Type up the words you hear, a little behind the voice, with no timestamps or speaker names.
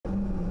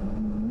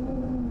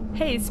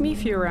Hey, it's me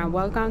Fiora and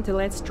welcome to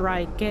Let's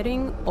Try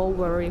Getting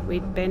Over It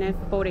with Bennett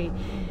 40.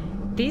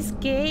 This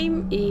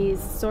game is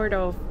sort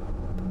of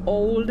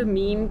old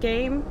meme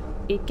game.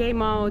 It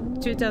came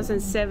out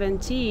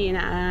 2017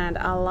 and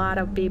a lot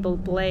of people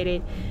played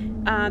it.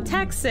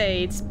 Tags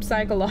say it's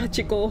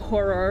psychological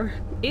horror.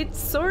 It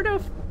sort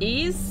of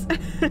is.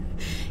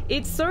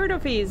 It sort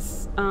of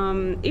is.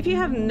 If you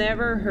have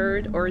never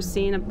heard or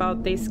seen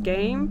about this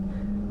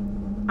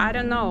game, I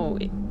don't know.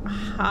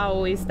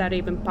 How is that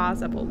even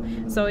possible?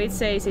 So it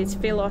says it's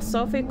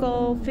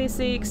philosophical,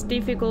 physics,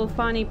 difficult,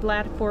 funny,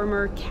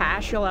 platformer,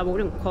 casual. I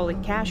wouldn't call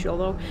it casual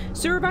though.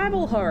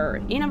 Survival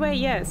horror, in a way,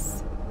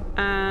 yes.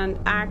 And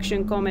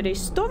action comedy,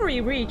 story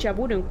rich. I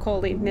wouldn't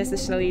call it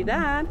necessarily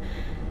that.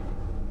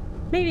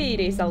 Maybe it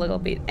is a little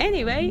bit.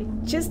 Anyway,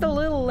 just a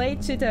little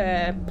late to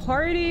the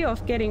party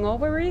of getting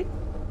over it.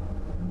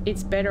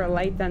 It's better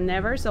late than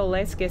never, so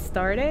let's get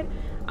started.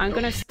 I'm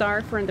gonna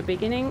start from the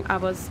beginning. I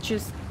was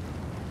just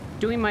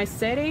doing my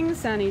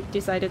settings and it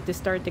decided to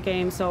start the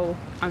game, so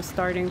I'm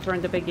starting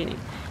from the beginning.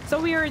 So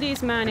we are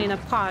this man in a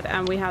pot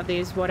and we have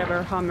this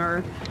whatever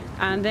Hummer,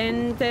 and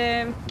then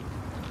the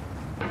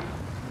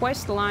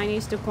quest line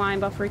is to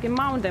climb a freaking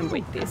mountain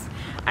with this.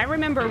 I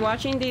remember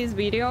watching these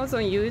videos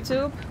on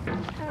YouTube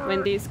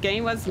when this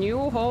game was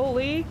new.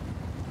 Holy,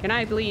 can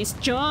I please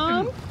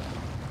jump?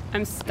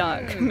 I'm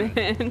stuck,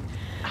 man.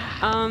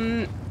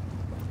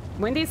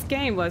 When this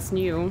game was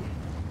new,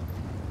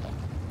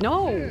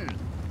 no,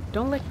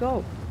 don't let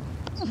go.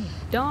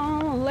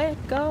 Don't let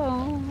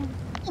go.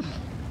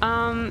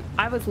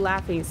 I was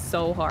laughing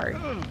so hard.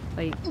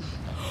 Like,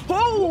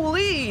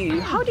 holy!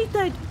 How did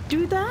I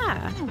do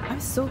that?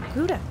 I'm so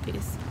good at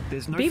this.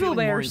 No People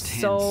were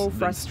so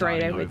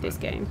frustrated with this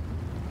game.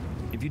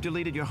 If you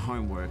deleted your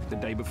homework the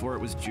day before it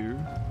was due,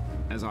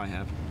 as I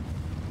have,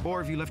 or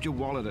if you left your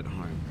wallet at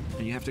home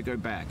and you have to go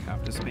back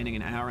after spending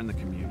an hour in the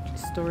commute.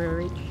 Story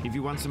rich. If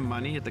you won some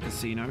money at the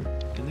casino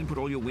and then put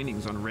all your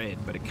winnings on red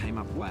but it came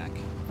up black.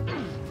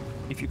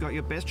 If you got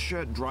your best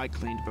shirt dry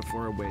cleaned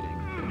before a wedding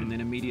and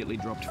then immediately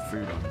dropped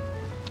food on it.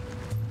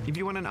 If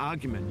you won an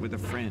argument with a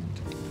friend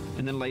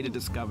and then later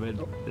discovered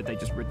that they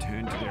just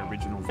returned to their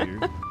original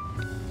view.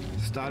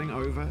 Starting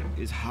over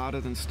is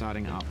harder than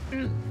starting up.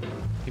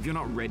 If you're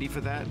not ready for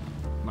that,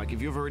 like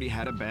if you've already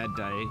had a bad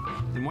day,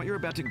 then what you're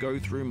about to go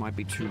through might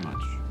be too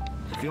much.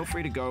 Feel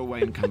free to go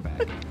away and come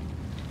back.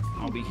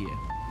 I'll be here.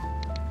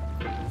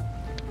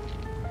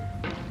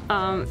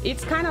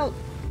 It's kind of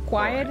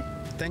quiet. Right.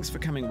 Thanks for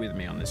coming with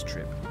me on this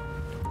trip.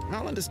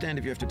 I'll understand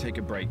if you have to take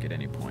a break at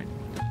any point.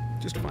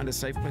 Just find a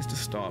safe place to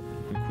stop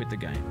and quit the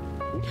game.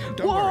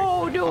 Don't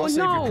worry. No, I'll save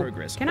no. your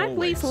progress. Can I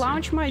please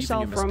launch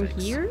myself from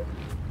here?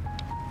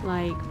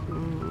 Like,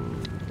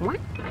 what?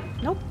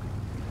 Nope.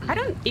 I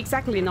don't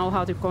exactly know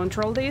how to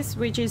control this,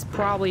 which is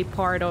probably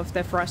part of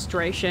the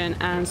frustration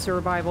and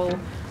survival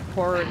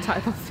horror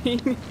type of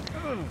thing.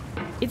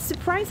 It's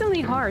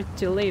surprisingly hard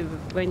to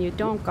live when you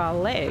don't got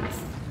legs.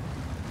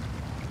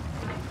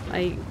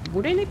 Like,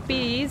 wouldn't it be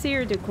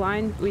easier to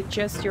climb with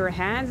just your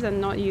hands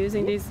and not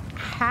using this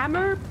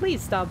hammer?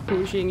 Please stop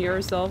pushing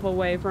yourself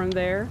away from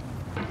there.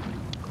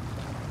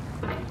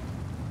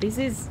 This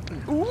is...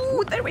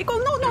 Ooh, there we go.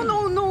 No, no,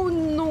 no, no,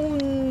 no,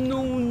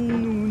 no, no,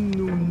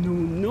 no, no,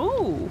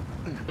 no.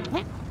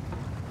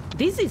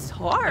 This is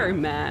hard,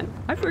 man.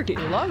 I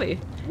freaking love it.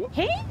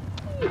 Hey!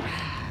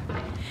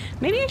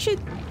 Maybe I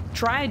should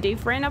try a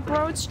different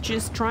approach.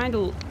 Just trying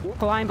to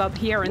climb up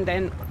here and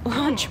then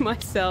launch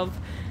myself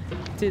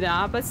to the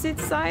opposite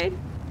side.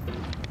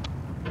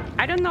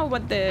 I don't know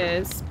what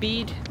the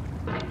speed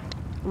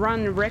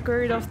run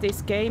record of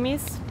this game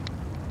is.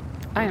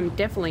 I am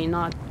definitely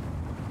not,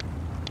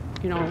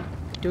 you know,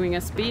 doing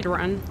a speed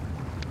run.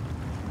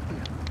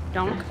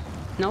 Donk.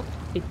 Nope,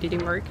 it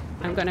didn't work.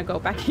 I'm gonna go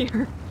back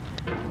here.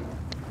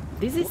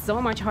 This is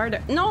so much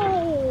harder.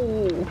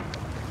 No!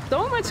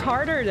 So much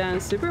harder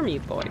than Super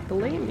Meat Boy,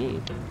 believe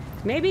me.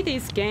 Maybe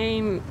this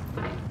game,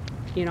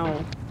 you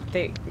know,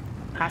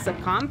 has a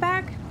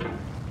comeback.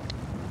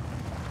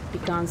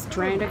 Becomes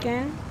trend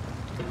again.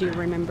 Do you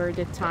remember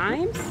the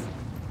times?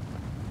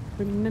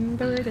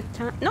 Remember the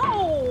time?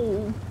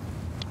 No!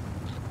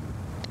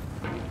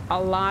 A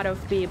lot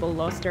of people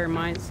lost their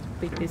minds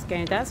with this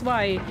game. That's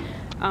why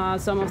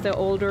some of the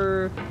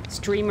older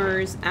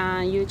streamers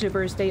and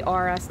YouTubers, they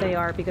are as they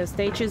are, because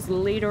they just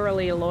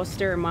literally lost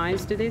their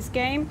minds to this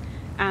game,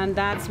 and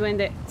that's when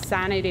the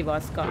sanity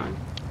was gone.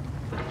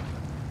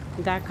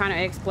 That kind of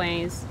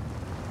explains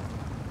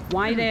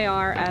why they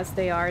are as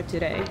they are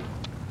today.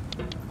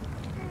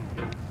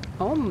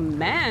 Oh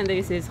man,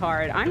 this is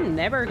hard. I'm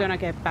never gonna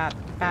get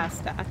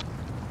past that.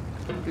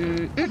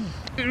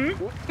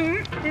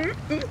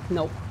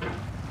 Nope.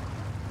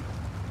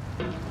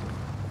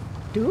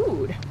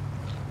 Dude,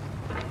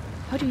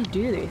 how do you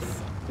do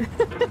this?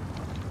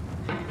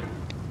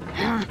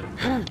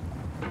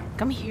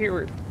 Come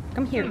here,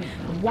 come here.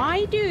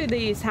 Why do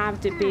these have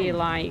to be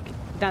like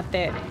that?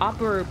 The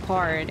upper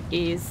part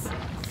is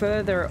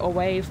further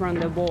away from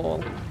the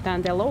wall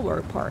than the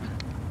lower part.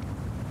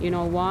 You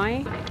know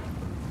why?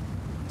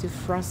 To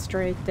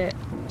frustrate the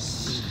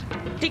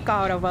stick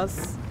out of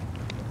us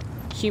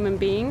human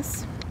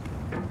beings.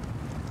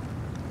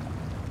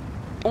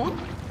 Oh,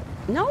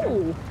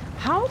 no!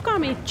 How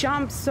come it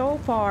jumps so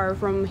far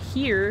from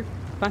here,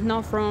 but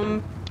not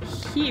from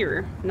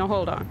here? No,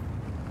 hold on.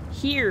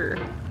 Here.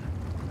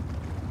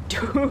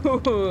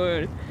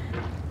 Dude.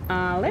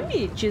 Let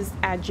me just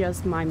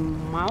adjust my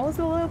mouse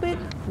a little bit.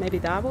 Maybe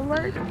that will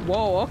work.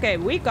 Whoa, okay,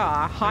 we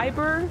got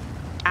hyper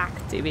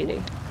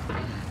activity.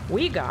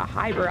 We got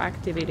hyper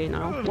activity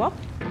now. Well,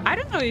 I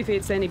don't know if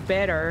it's any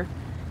better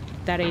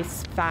that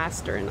it's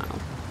faster now.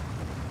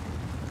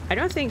 I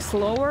don't think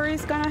slower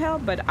is gonna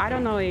help, but I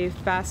don't know if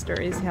faster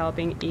is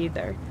helping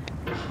either.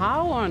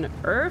 How on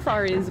earth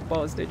are you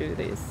supposed to do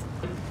this?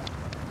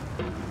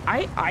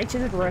 I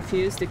just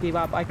refuse to give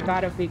up. I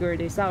gotta figure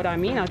this out. I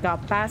mean, I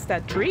got past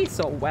that tree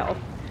so well.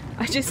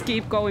 I just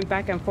keep going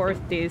back and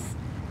forth this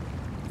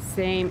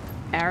same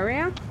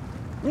area.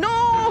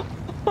 No!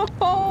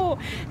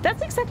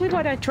 That's exactly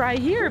what I try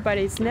here, but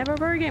it's never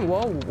working.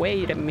 Whoa,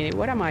 wait a minute.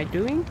 What am I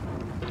doing?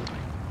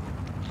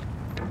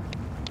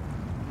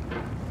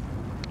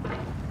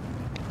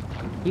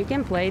 You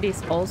can play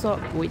this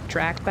also with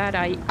trackpad.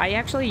 I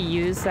actually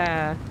use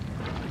a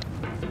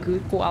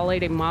good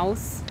quality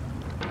mouse.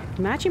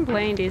 Imagine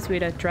playing this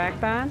with a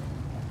trackpad.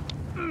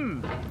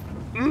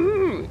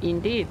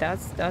 Indeed,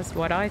 that's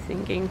what I'm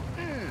thinking.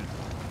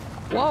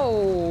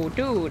 Whoa,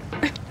 dude.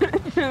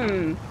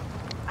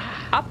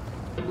 Up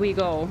we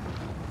go.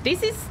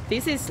 This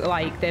is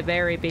like the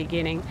very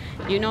beginning.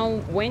 You know,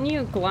 when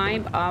you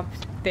climb up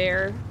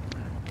there,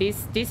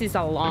 this is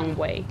a long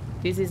way.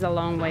 This is a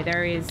long way.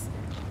 There is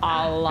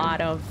a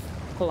lot of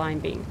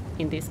climbing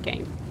in this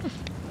game.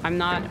 I'm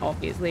not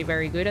obviously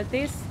very good at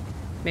this.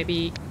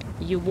 Maybe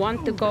you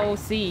want to go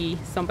see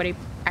somebody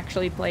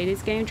actually play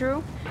this game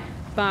through,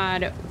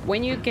 but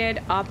when you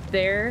get up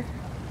there,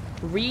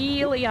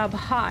 really up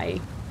high,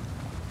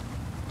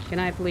 can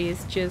I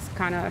please just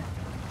kind of...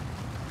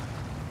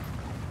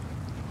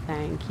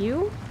 Thank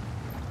you.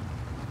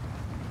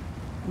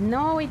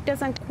 No, it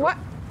doesn't quite...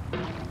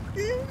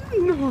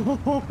 No,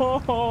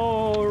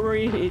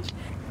 Rich.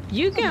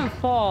 You can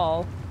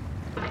fall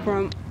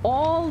from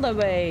all the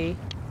way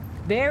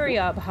very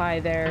up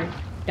high there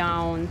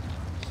down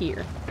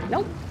here.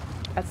 Nope,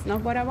 that's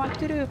not what I want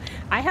to do.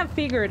 I have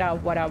figured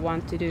out what I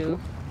want to do.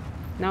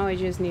 Now I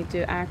just need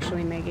to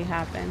actually make it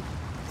happen.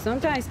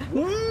 Sometimes...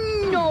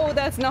 No,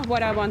 that's not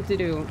what I want to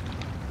do.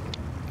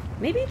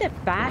 Maybe the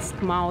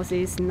fast mouse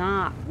is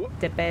not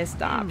the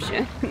best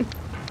option.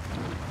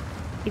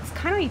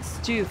 It's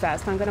too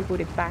fast. I'm gonna put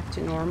it back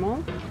to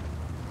normal.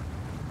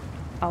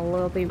 A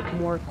little bit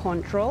more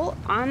control.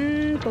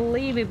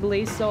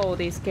 Unbelievably so,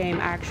 this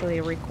game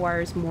actually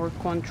requires more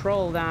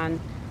control than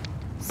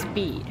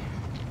speed.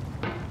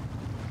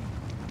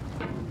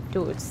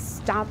 Dude,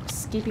 stop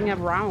skipping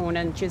around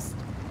and just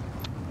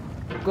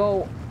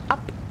go up,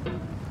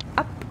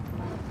 up,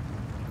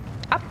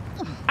 up,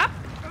 up.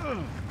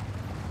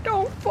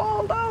 Don't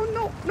fall down.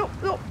 No, no,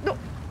 no, no.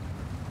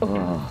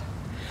 Oh.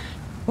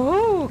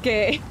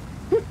 Okay.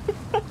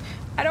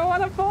 I don't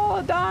want to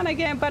fall down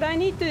again, but I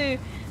need to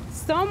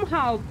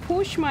somehow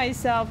push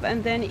myself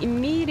and then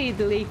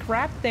immediately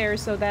grab there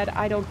so that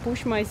I don't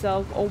push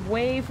myself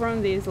away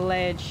from this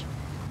ledge.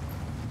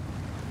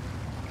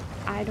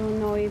 I don't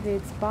know if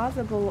it's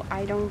possible.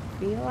 I don't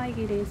feel like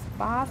it is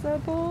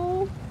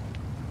possible.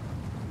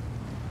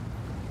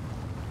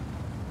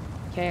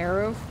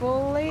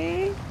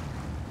 Carefully.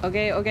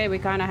 Okay, okay, we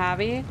kind of have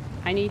it.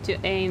 I need to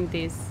aim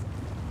this.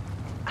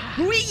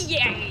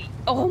 Yay!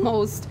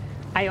 Almost.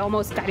 I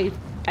almost got it.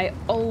 I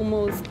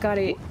almost got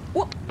it.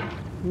 Whoa.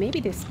 Maybe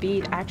the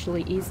speed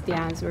actually is the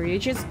answer. You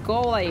just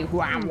go like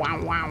wow, wow,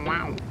 wow,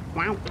 wow,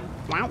 wow,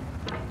 wow,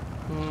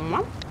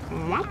 wow,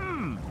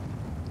 wow.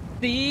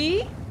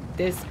 See?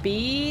 The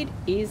speed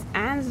is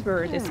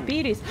answer. The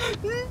speed is...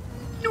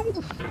 No!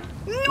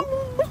 No!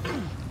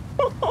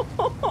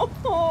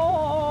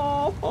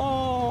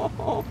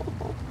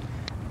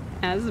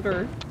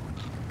 Answer.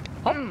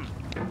 Oh!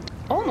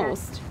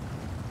 Almost.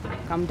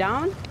 Come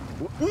down.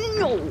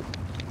 No!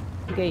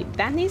 Okay,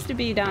 that needs to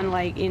be done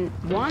like in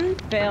one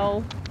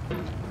fell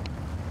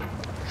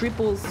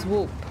triple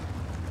swoop.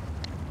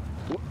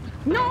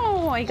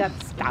 No! I got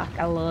stuck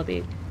a little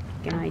bit.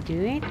 Can I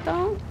do it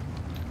though?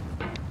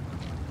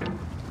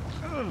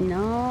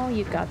 No,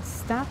 you got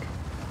stuck.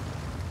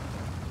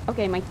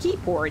 Okay, my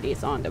keyboard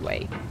is on the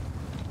way.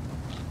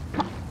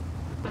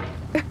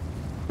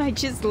 I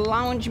just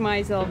lounge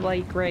myself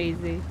like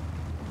crazy.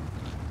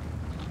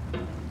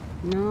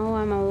 No,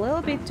 I'm a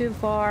little bit too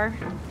far.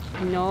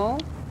 No.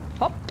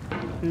 Hop.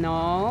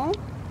 No.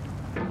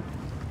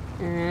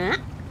 Man,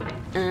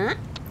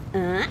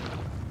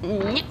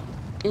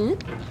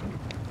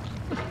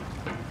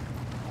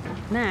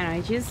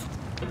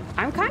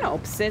 I'm kind of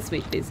obsessed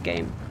with this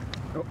game.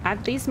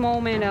 At this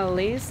moment, at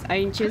least,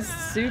 I'm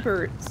just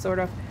super sort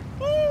of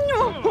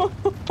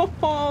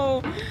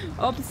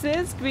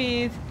obsessed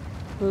with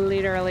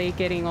literally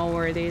getting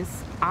over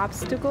this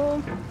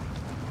obstacle.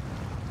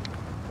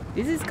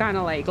 This is kind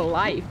of like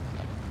life.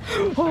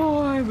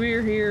 Oh,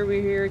 we're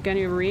here. Can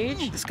you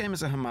reach? This game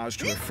is a homage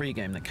to a free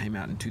game that came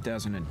out in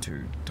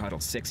 2002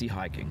 titled Sexy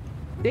Hiking.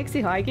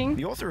 Sexy Hiking?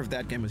 The author of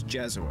that game was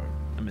Jazuo,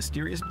 a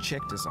mysterious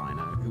Czech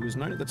designer who was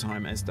known at the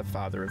time as the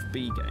father of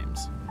B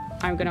games.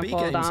 I'm gonna fall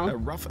B games down. are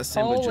rough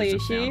assemblages Holy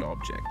of found shit.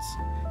 objects.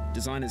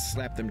 Designers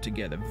slap them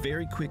together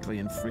very quickly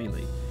and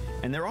freely,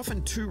 and they're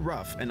often too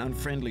rough and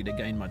unfriendly to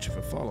gain much of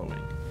a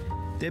following.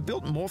 They're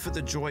built more for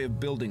the joy of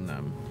building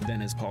them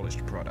than as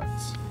polished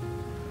products.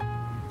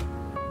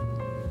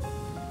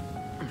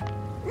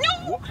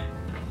 No!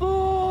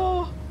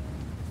 Oh!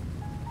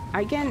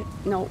 I can...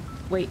 No,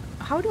 wait.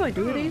 How do I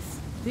do this?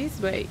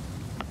 This way.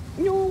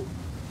 No!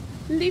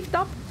 Lift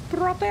up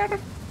proper.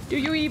 Do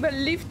you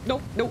even lift?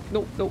 No. No!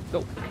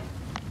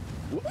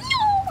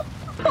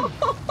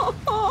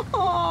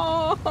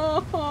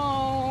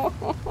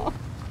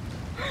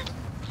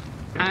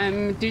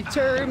 I'm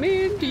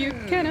determined. You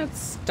cannot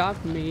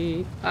stop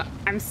me.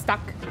 I'm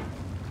stuck.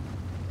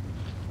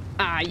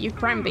 You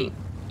cramping.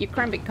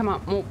 Come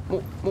on, move.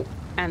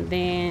 And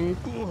then,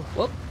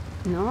 whoop.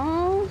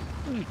 No.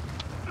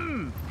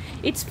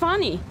 It's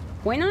funny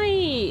when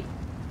I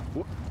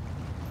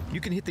You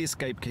can hit the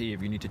escape key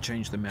if you need to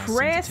change the mouse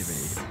press.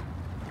 sensitivity.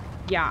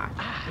 Yeah.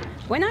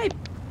 When I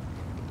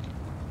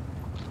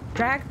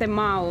drag the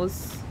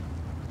mouse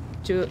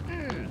to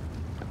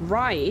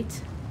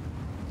right,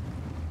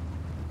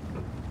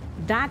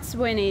 that's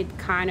when it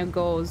kind of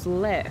goes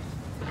left.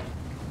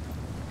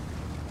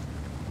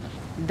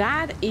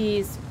 That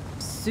is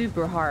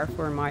super hard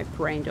for my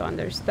brain to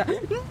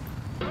understand.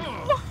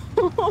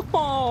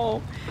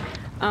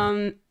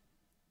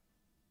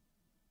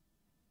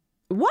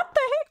 What the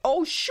heck?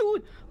 Oh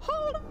shoot!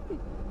 Hold on.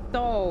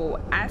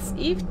 So, as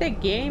if the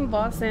game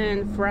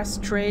wasn't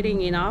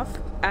frustrating enough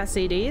as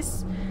it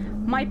is,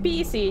 my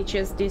PC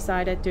just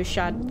decided to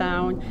shut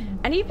down,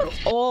 and it was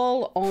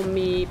all on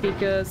me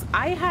because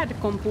I had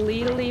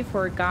completely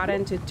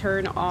forgotten to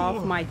turn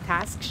off my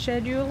task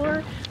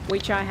scheduler,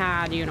 which I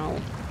had, you know,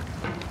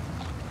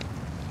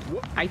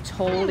 I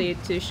told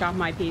it to shut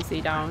my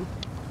PC down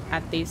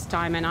at this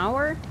time and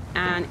hour,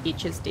 and it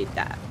just did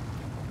that.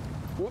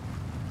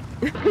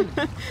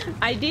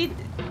 I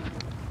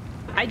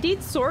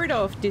did sort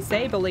of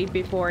disable it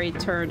before it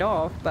turned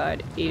off,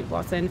 but it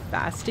wasn't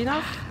fast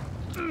enough.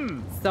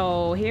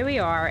 So here we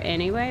are.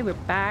 Anyway, we're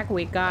back.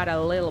 We got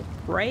a little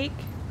break.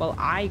 Well,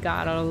 I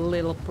got a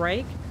little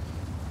break.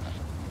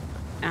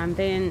 And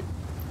then...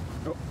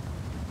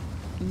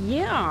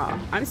 yeah,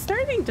 I'm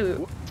starting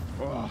to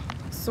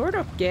sort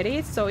of get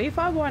it. So if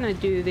I want to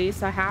do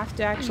this, I have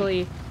to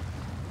actually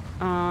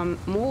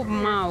move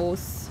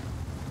mouse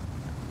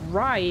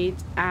right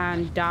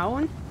and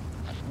down.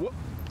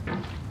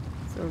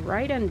 So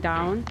right and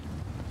down.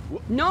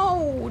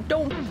 No,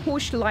 don't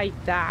push like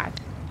that.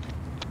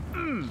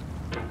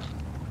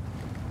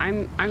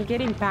 I'm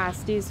getting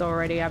past this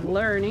already. I'm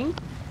learning.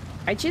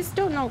 I just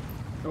don't know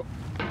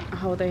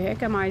how the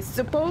heck am I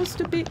supposed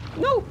to be.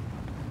 No.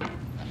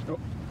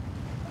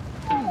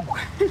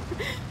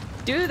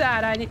 Do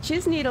that. I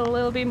just need a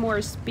little bit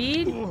more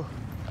speed.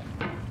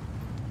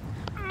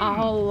 A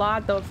whole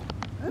lot of...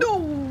 no.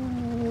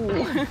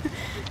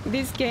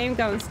 This game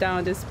comes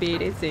down to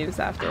speed, it seems,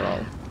 after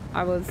all.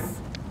 I was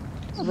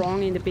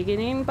wrong in the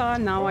beginning, but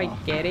now I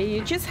get it.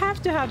 You just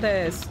have to have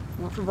the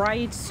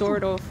right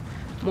sort of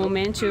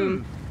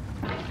momentum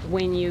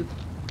when you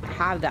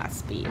have that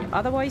speed.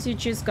 Otherwise, you're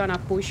just gonna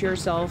push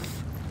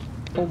yourself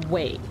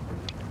away.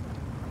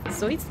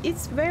 So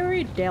it's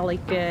very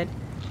delicate.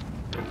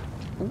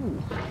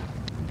 Ooh,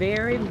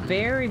 very,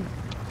 very,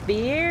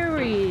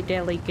 very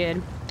delicate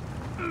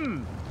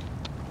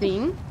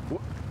thing.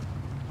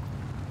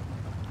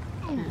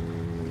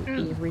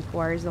 And it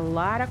requires a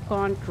lot of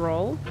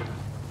control.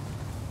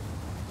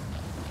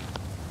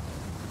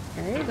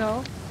 There you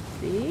go.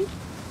 See?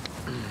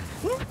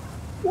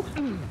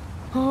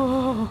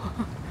 Oh,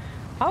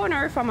 how on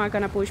earth am I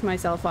gonna push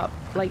myself up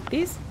like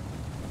this?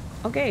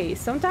 Okay,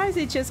 sometimes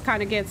it just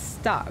kind of gets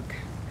stuck.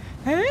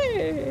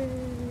 Hey!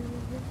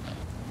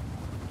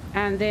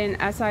 And then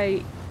as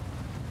I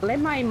let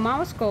my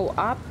mouse go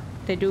up,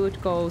 the dude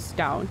goes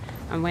down.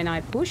 And when I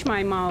push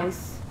my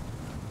mouse,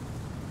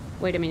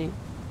 wait a minute,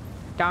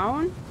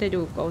 down, the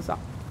dude goes up.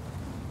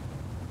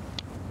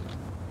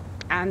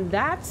 And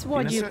that's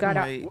what you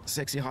gotta... way,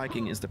 Sexy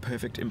Hiking is the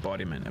perfect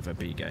embodiment of a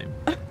B game.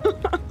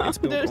 It's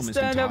built almost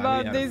entirely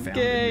about out this of found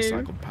game.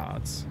 and recycled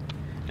parts.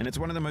 And it's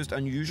one of the most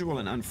unusual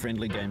and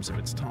unfriendly games of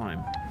its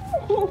time.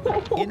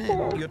 In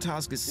it, your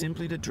task is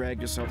simply to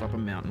drag yourself up a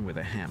mountain with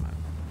a hammer.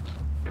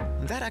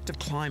 And that act of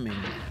climbing,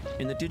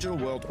 in the digital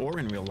world or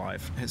in real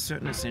life, has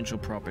certain essential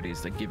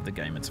properties that give the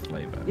game its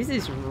flavor. This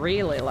is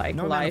really like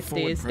No amount of life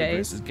forward these progress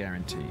days. is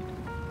guaranteed.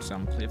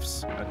 Some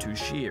cliffs are too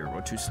sheer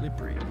or too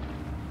slippery.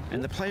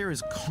 And the player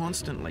is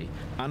constantly,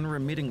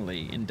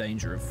 unremittingly in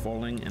danger of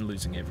falling and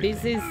losing everything.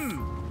 This is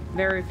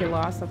very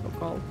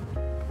philosophical.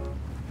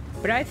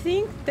 But I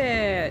think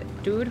the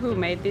dude who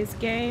made this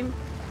game,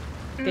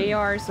 they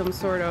are some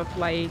sort of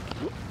like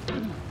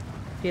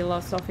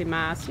philosophy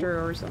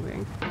master or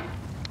something.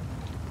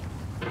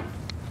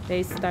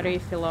 They study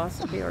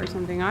philosophy or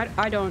something.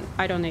 I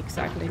don't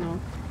exactly know.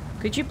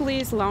 Could you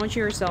please launch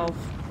yourself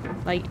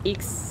like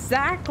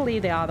exactly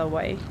the other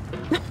way?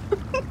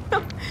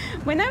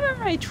 Whenever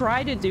I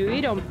try to do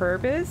it on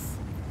purpose,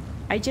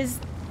 I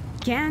just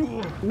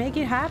can't make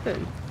it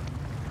happen.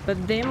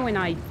 But then when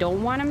I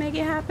don't want to make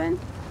it happen,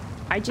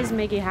 I just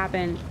make it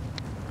happen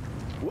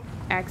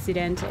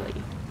accidentally.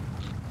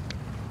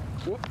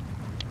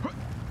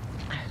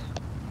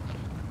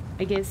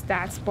 I guess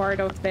that's part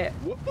of the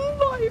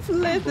life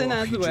lesson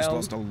as You well. just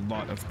lost a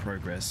lot of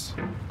progress.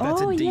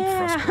 That's a deep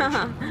yeah.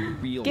 frustration. A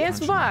real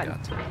Guess punch in the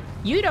what? gut.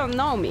 You don't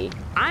know me.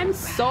 I'm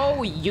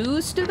so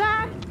used to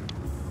that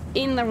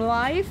in the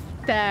life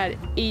that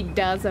it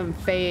doesn't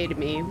fade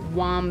me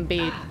one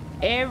bit.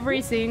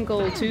 Every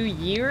single 2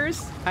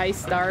 years, I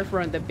start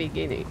from the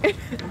beginning.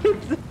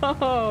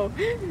 So,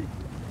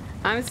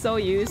 I'm so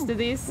used to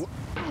this.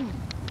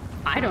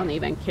 I don't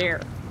even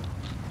care.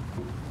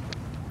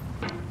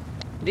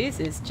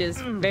 This is just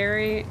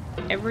very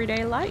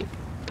everyday life.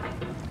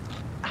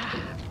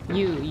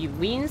 You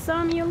win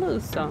some, you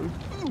lose some.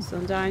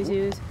 Sometimes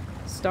you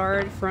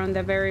start from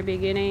the very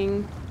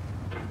beginning.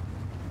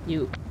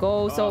 You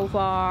go so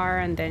far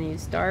and then you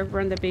start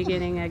from the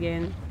beginning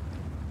again.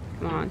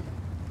 Come on.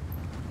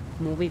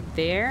 Move it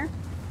there.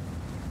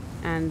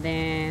 And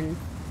then...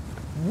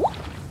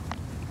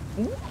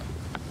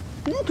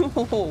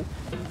 No!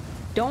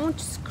 Don't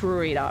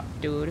screw it up,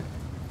 dude.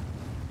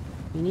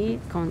 You need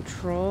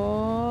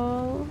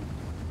control.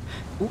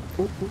 Ooh,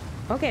 ooh, ooh.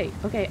 Okay,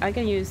 okay, I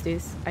can use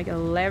this. I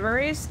can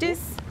leverage this.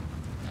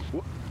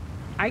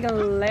 I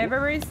can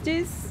leverage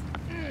this.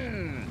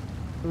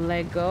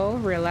 Let go,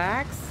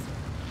 relax.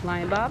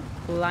 Climb up,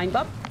 climb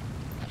up.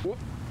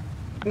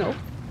 No.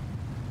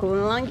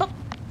 Climb up.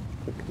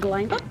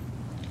 Climb up.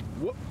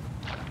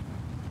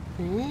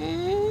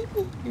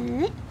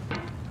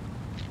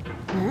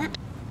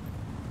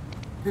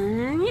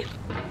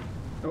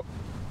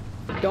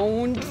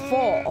 Don't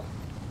fall.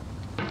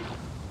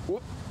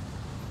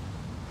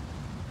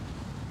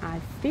 I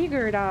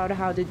figured out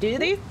how to do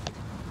this.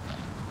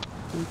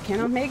 You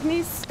cannot make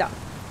me stop.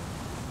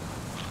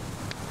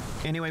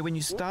 Anyway, when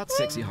you start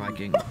sexy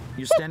hiking,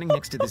 you're standing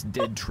next to this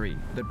dead tree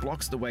that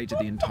blocks the way to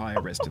the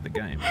entire rest of the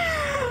game.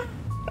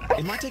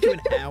 It might take you an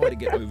hour to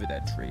get over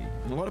that tree,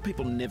 and a lot of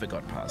people never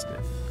got past it.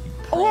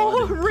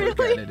 Oh, Prod and poke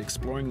really? at it,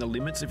 exploring the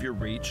limits of your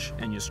reach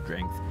and your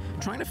strength,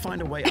 trying to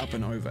find a way up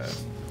and over.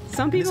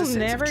 Some There's people a sense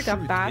of never got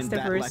truth past in the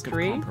that first lack of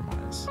tree.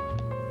 compromise.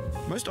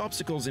 Most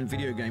obstacles in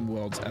video game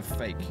worlds are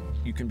fake.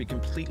 You can be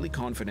completely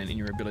confident in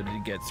your ability to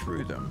get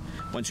through them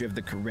once you have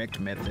the correct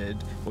method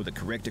or the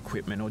correct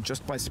equipment or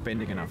just by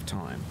spending enough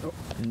time.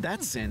 In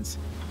that sense,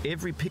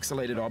 every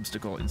pixelated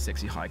obstacle in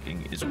sexy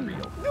hiking is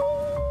real.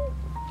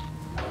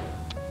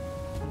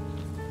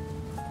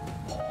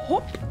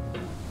 Hop.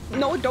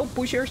 No, don't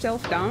push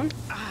yourself down.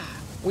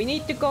 We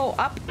need to go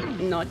up,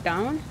 not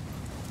down.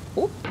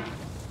 Oop.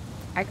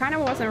 I kind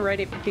of wasn't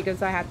ready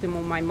because I had to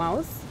move my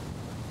mouse.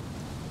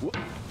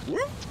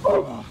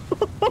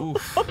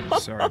 Oof,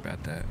 sorry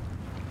about that.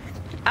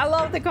 I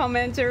love the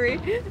commentary.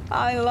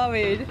 I love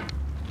it.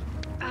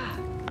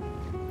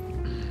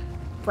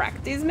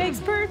 Practice makes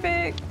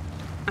perfect.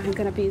 I'm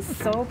gonna be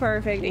so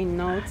perfect in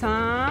no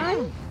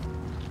time.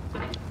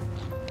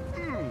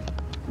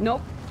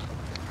 Nope.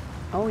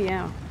 Oh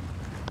yeah.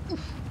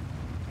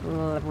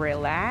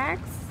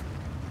 Relax.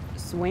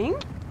 Swing.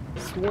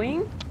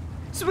 Swing.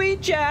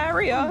 Sweet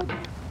chariot.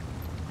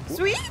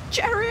 Sweet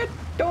chariot.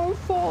 Don't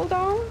fall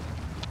down.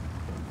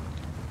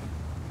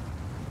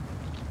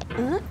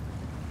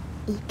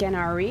 Can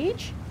I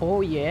reach?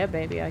 Oh yeah,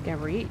 baby, I can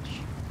reach.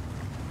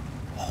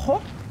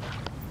 Hop.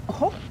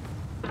 Hop.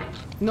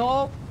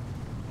 No.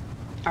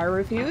 I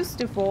refuse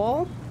to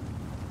fall.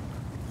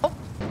 Oh.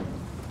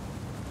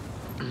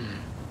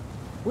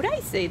 Would I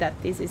say that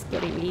this is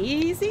getting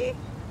easy?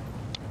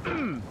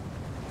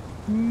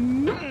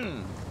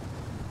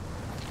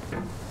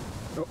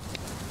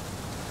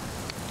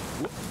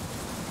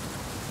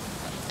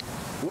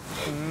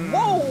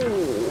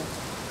 Whoa!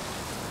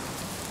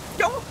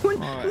 Don't!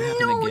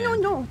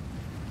 No.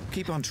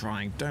 Keep on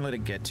trying. Don't let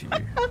it get to you.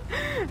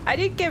 I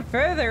did get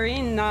further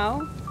in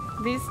now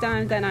this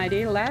time than I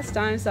did last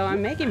time, so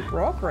I'm making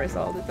progress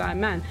all the time,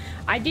 man.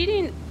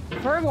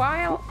 For a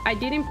while, I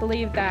didn't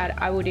believe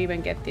that I would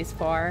even get this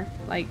far.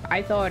 Like,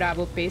 I thought I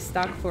would be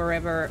stuck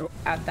forever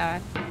at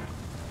that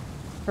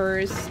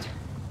first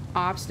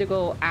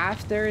obstacle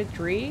after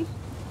 3.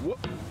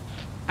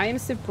 I am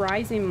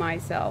surprising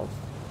myself,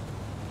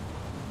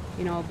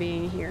 you know,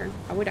 being here.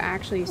 I would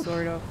actually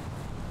sort of...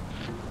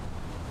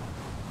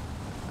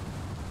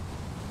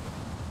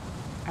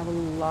 I would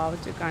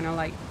love to kind of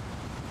like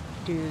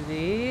do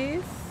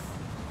this.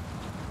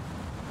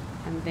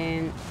 And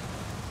then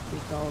we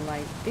go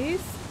like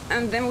this.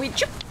 And then we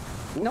jump.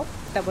 Nope,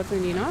 that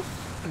wasn't enough.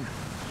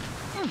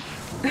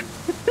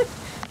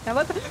 That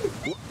was...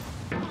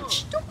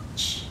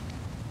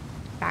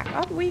 Back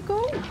up we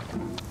go.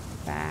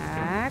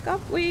 Back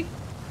up we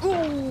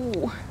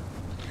go.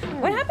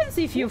 What happens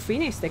if you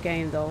finish the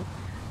game though?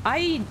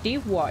 I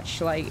did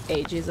watch like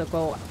ages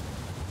ago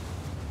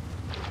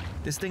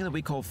This thing that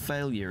we call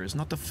failure is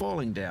not the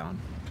falling down,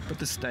 but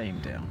the staying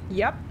down.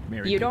 Yep.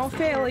 Mary You don't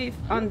Pickford. fail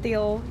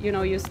until, you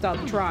know, you stop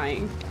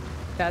trying.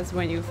 That's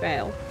when you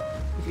fail.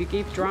 If you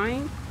keep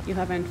trying, you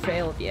haven't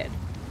failed yet.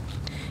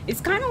 It's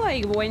kind of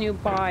like when you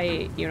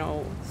buy, you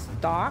know,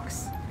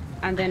 stocks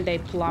and then they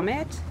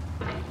plummet.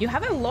 You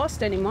haven't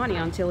lost any money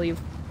until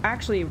you've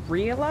actually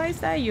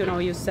realized that, you know,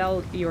 you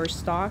sell your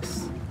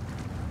stocks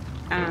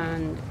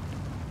and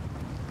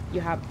you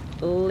have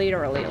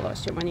literally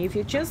lost your money. If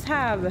you just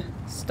have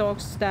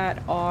stocks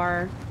that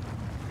are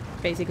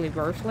basically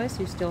worthless,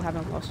 you still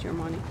haven't lost your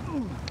money.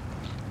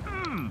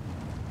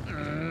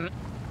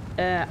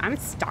 I'm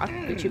stuck.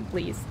 Could you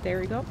please?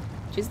 There you go.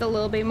 Just a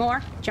little bit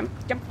more. Jump,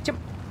 jump, jump.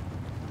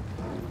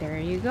 There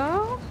you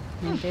go.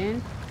 And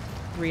then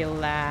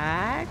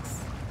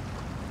relax.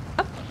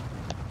 Up.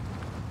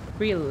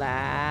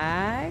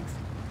 Relax.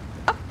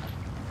 Up.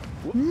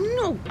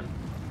 No.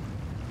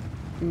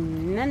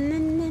 No, no,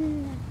 no,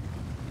 no.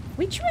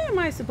 Which way am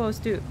I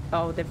supposed to?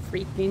 Oh, the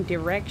freaking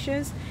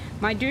directions.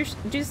 My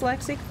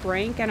dyslexic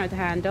brain cannot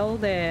handle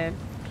the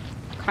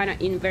kind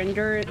of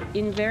inverted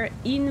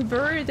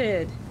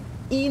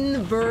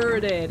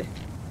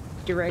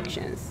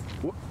directions.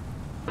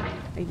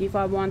 Like if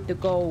I want to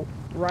go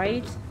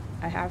right,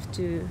 I have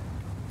to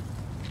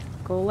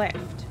go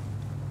left.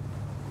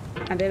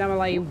 And then I'm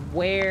like,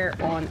 where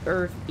on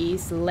earth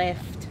is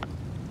left?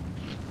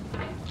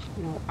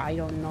 No, I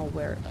don't know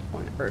where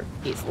on earth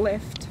is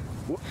left.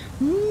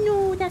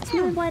 No, that's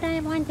not what I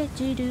wanted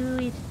to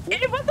do.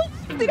 It wasn't.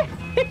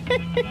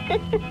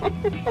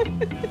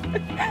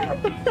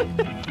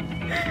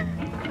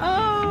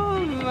 Oh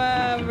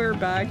man, we're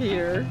back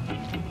here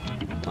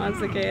once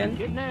again.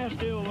 Get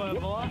nasty, boy.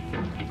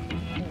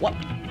 What?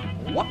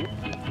 What?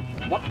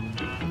 What?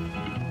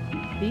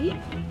 The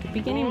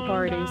beginning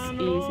part is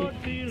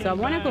easy. So I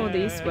want to go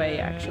this way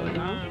actually,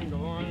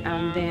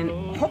 and then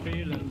hop,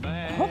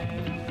 hop.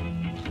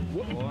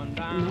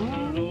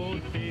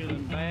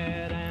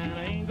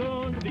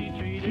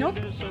 No. Nope.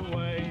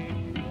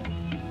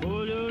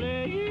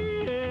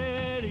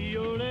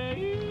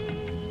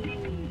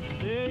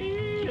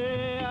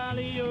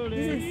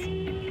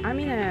 I'm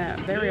in a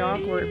very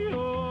awkward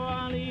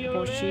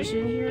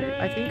position here.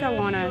 I think I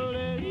want to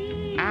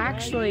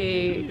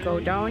actually go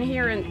down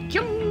here and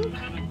jump.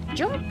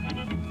 Jump.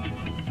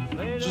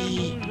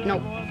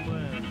 No.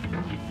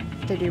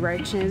 The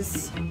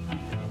directions.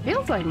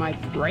 Feels like my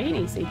brain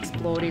is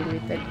exploding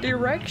with the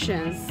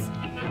directions.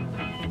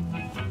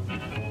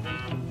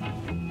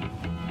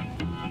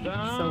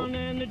 So,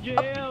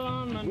 up.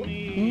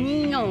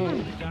 No.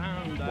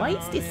 Why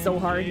is this so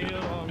hard?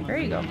 There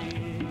you go.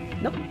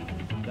 Nope.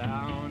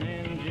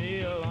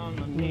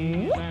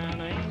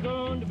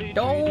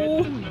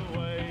 No.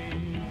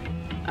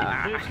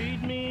 Ah.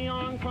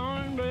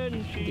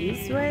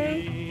 This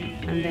way,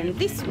 and then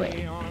this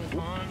way.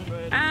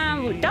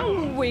 And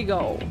down we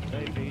go.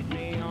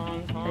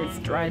 Let's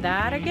try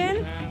that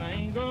again.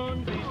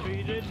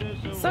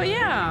 So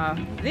yeah,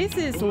 this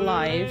is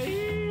life.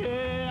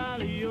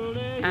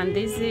 And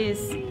this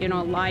is, you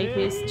know, life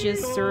is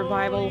just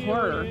survival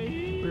horror.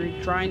 We're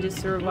trying to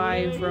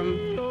survive from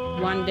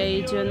one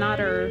day to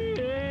another.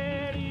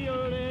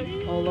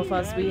 All of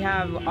us, we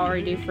have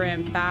our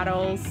different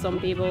battles. Some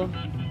people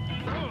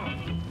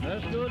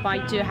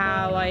fight to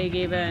have like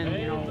even,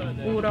 you know,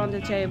 food on the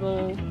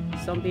table.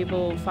 Some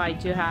people fight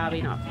to have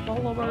enough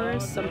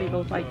followers. Some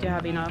people fight to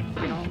have enough,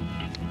 you know,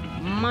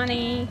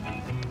 money.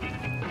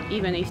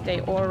 Even if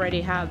they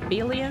already have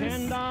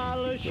billions,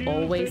 you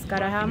always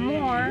gotta have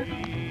more.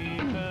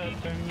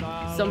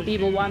 Some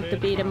people want to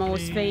be the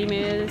most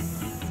famous.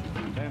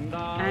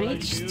 And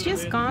it's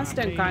just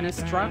constant kind of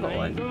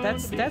struggle, and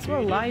that's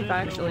what life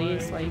actually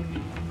is like.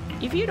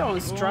 If you don't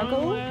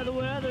struggle,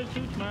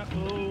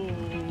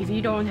 if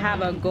you don't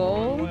have a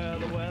goal,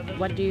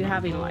 what do you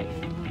have in life?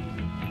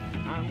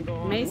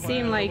 It may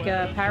seem like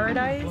a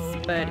paradise,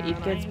 but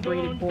it gets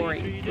pretty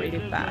boring pretty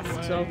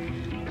fast. So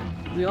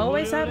we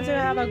always have to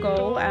have a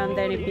goal, and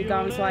then it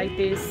becomes like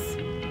this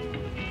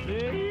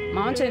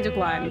mountain to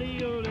climb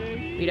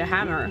with a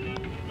hammer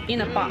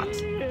in a pot.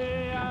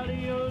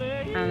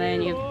 And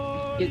then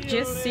you're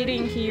just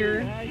sitting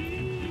here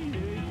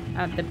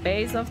at the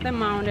base of the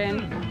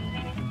mountain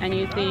and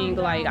you think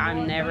like,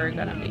 I'm never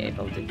gonna be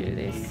able to do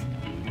this.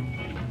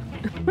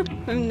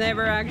 I'm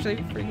never actually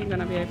freaking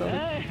gonna be able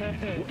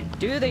to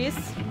do this.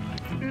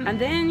 And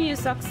then you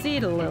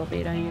succeed a little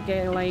bit and you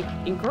get like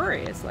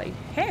encouraged, like,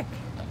 heck,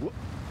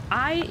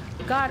 I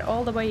got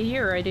all the way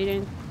here. I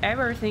didn't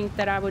ever think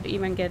that I would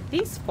even get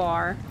this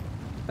far,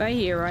 but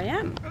here I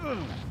am.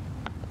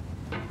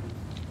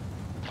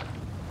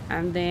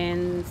 And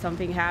then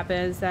something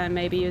happens and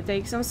maybe you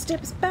take some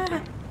steps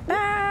back.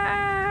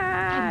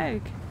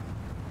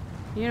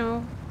 You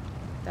know,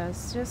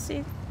 that's just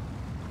it.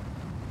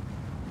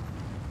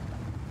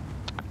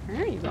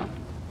 There you go.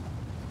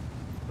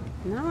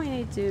 Now we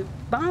need to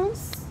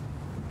bounce.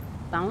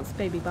 Bounce,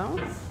 baby,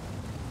 bounce.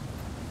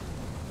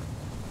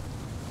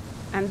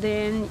 And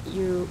then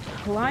you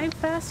climb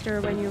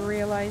faster when you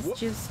realize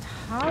just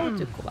how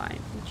to climb.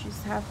 You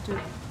just have to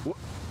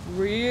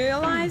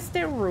realize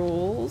the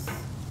rules.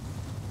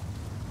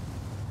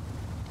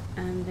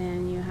 And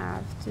then you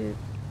have to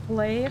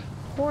play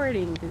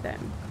according to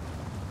them.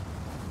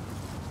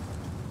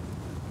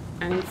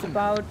 And it's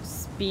about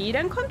speed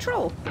and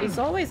control. It's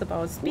always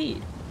about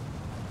speed.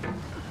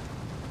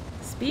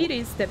 Speed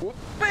is the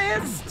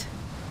best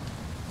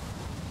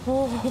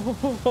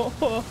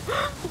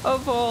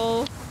of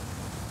all.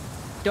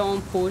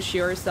 Don't push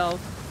yourself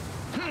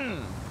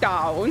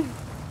down.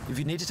 If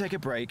you need to take a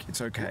break,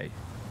 it's okay.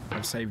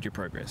 I've saved your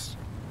progress.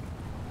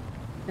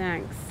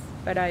 Thanks,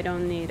 but I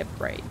don't need a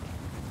break.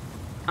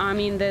 I'm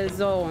in the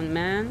zone,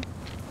 man.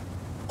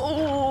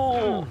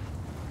 Oh!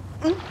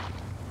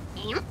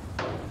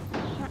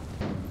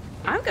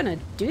 I'm gonna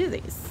do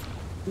this.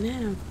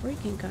 Man, I'm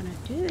freaking gonna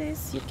do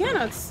this. You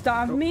cannot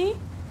stop me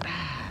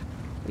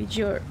with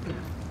your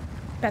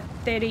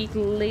pathetic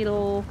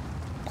little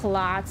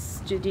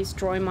plots to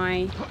destroy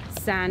my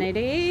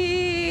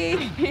sanity.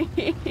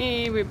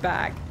 We're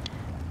back.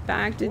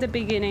 Back to the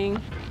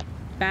beginning.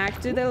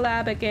 Back to the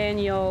lab again,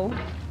 yo.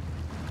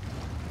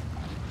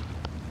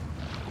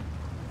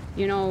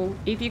 You know,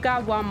 if you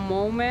got one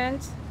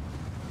moment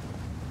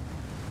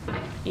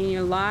in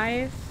your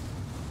life,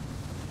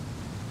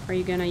 are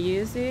you gonna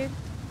use it?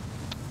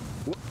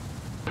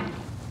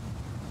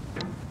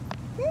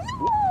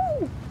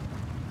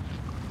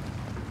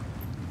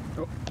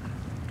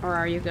 Or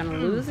are you gonna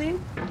lose it?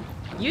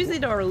 Use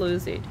it or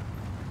lose it.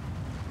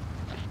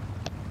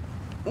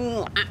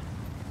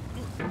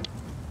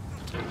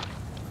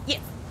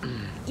 Yes.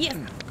 Yes.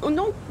 Oh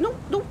no, no,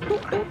 no, no,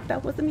 no.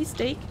 That was a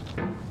mistake.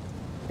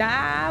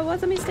 That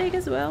was a mistake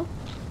as well.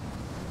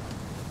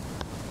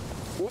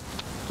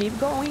 Keep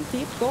going,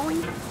 keep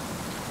going.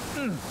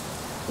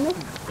 No.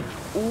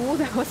 Oh,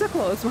 that was a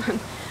close one.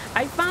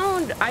 I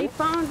found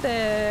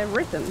the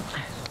rhythm.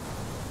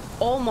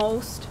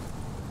 Almost.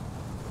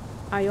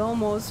 I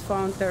almost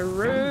found the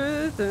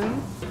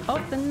rhythm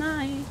of the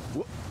night.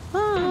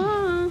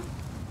 Oh,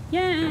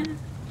 yeah.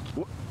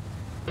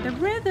 The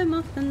rhythm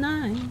of the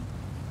night.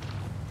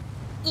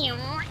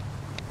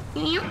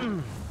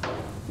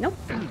 Nope.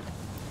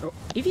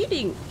 If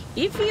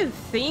you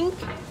think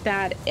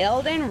that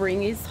Elden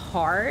Ring is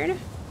hard,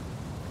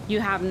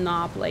 you have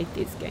not played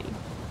this game.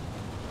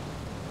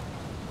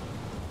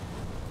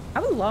 I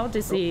would love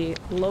to see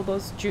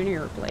Lobos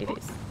Jr. play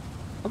this.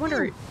 I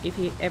wonder if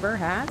he ever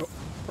has.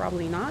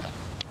 Probably not.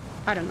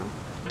 I don't know.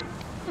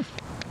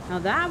 Now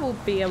that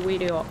would be a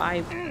video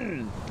I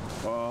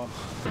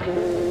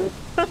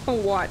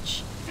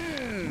watch.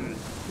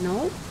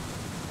 No?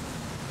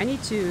 I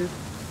need to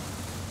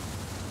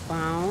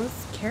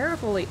bounce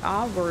carefully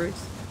outwards.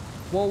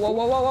 Whoa, whoa,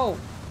 whoa, whoa, whoa.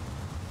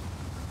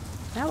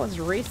 That was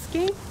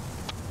risky.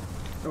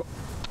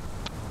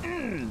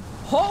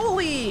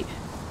 Holy!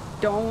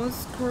 Don't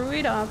screw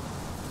it up.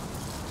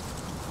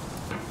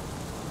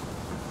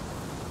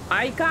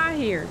 I got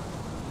here.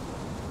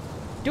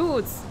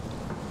 Dudes,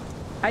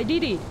 I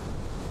did it.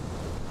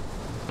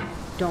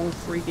 Don't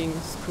freaking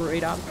screw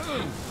it up.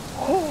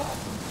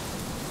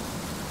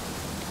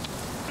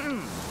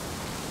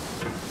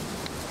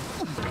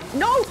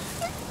 No!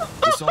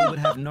 The soul would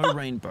have no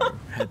rainbow,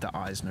 had the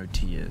eyes no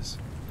tears.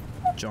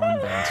 John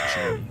Vance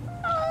Cherry.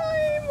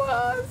 I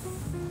was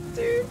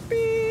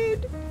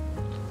stupid.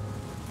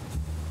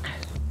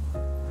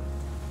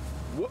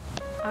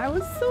 I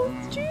was so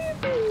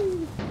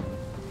stupid.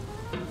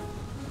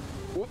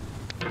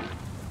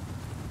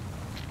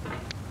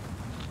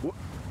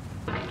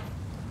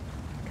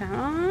 Come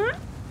on.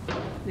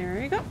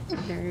 There you go.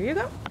 There you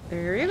go.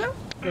 There you go.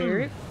 There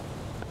you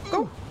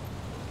go.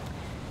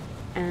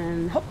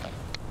 And hop.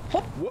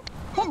 Hop.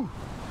 Hop.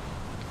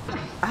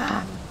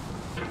 Ah.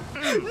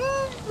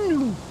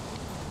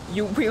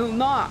 You will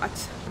not.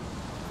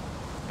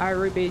 I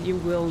repeat, you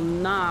will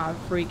not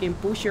freaking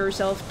push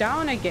yourself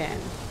down again.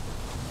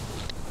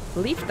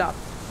 Lift up.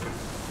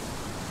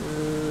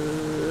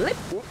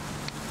 Lift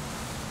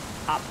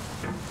up.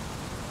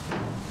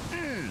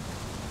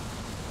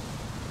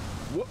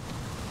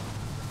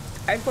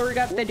 I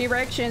forgot the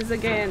directions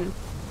again.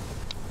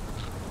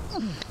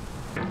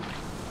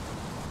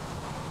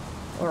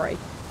 Alright.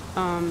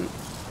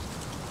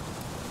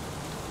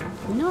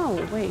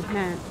 No, wait,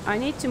 man. I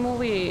need to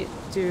move it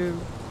to...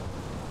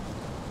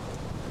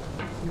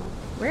 No.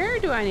 Where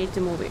do I need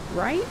to move it?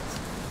 Right?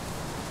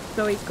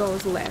 So it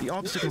goes left. The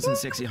obstacles in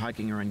sexy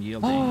hiking are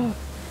unyielding. Oh,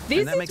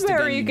 this is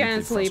where you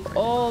can sleep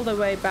all the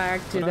way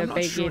back to the beginning. I'm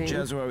not sure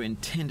Jazzuo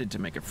intended to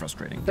make it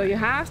frustrating. So you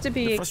have to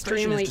be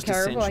extremely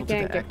careful. I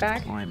can't get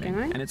back, can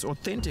I? And it's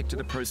authentic to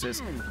the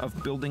process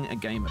of building a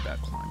game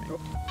about climbing.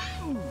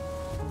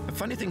 A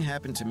funny thing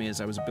happened to me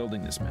as I was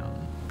building this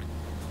mountain.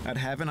 I'd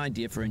have an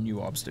idea for a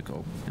new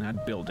obstacle, and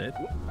I'd build it,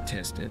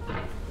 test it,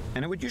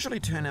 and it would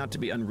usually turn out to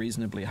be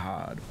unreasonably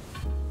hard.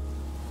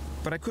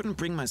 But I couldn't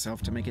bring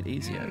myself to make it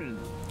easier.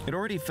 It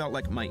already felt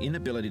like my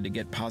inability to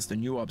get past a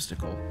new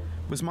obstacle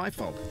was my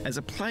fault as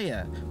a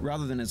player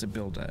rather than as a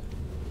builder.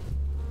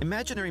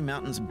 Imaginary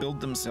mountains build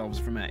themselves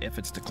from our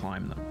efforts to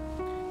climb them,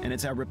 and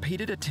it's our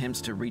repeated attempts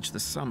to reach the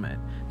summit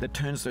that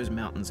turns those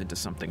mountains into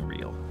something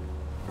real.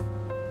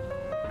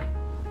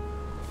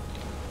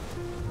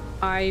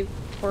 I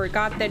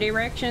forgot the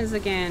directions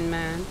again,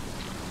 man.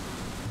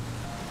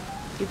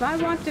 If I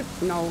want to...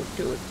 No,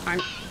 dude.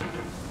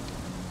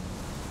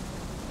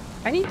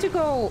 I need to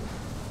go...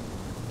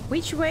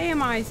 Which way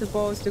am I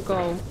supposed to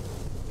go?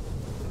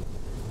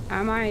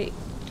 Am I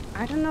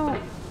don't know.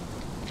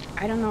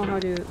 I don't know how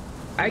to...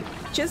 I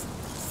just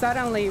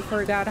suddenly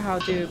forgot how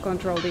to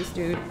control this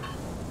dude.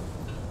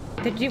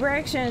 The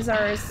directions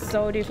are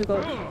so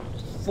difficult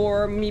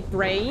for me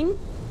brain.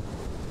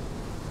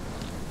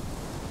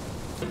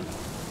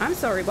 I'm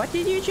sorry, what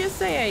did you just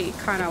say? I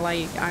kind of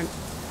like... I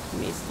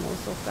missed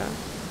most of that.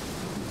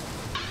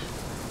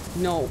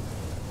 No,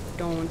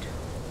 don't.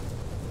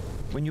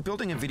 When you're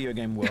building a video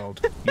game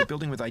world, you're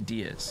building with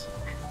ideas.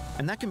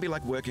 And that can be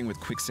like working with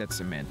quickset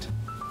cement.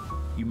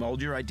 You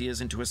mold your ideas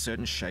into a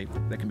certain shape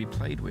that can be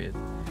played with.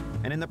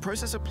 And in the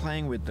process of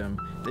playing with them,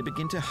 they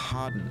begin to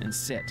harden and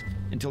set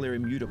until they're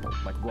immutable,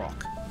 like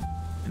rock.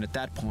 And at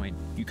that point,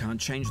 you can't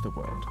change the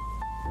world.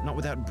 Not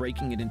without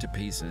breaking it into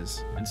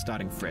pieces and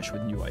starting fresh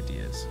with new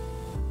ideas.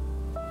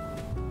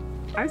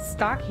 I'm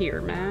stuck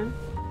here, man.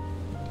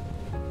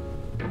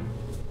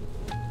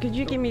 Could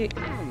you give me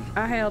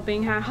a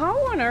helping hand? How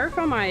on earth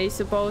am I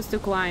supposed to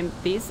climb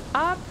this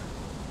up?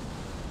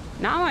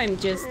 Now I'm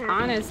just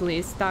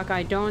honestly stuck.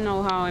 I don't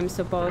know how I'm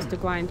supposed to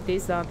climb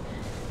this up.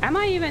 Am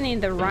I even in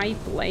the right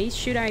place?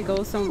 Should I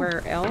go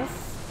somewhere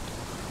else?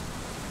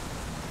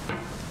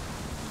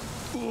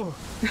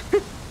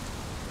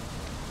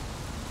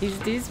 Is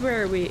this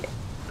where we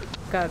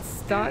got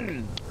stuck?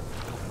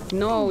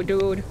 No,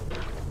 dude.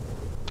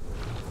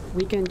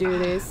 We can do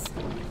this.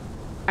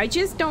 I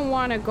just don't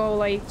want to go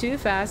like too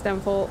fast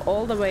and fall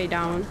all the way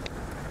down.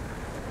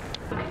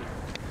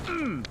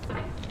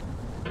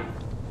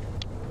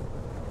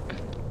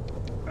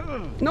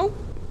 Nope.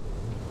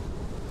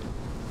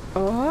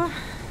 Oh.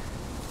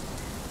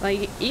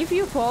 Like, if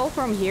you fall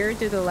from here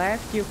to the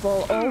left, you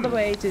fall all the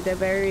way to the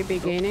very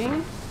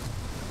beginning.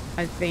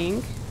 I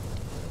think.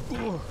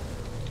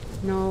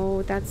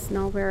 No, that's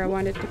not where I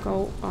wanted to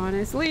go,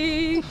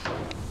 honestly.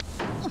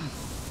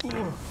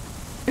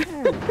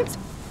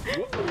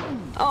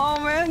 Oh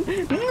man,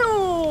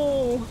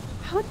 no!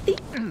 How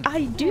did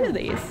I do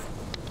this?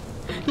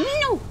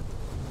 No!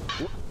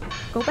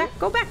 Go back,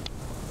 go back!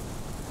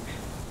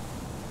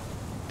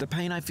 The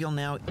pain I feel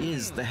now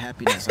is the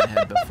happiness I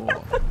had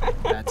before.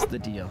 That's the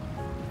deal.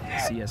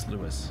 C.S.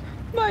 Lewis.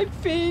 My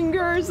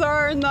fingers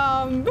are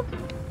numb.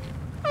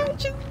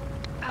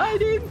 I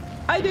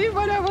did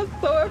what I was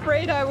so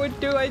afraid I would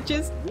do. I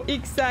just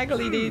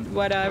exactly did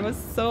what I was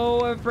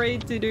so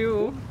afraid to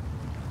do.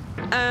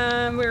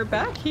 And we're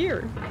back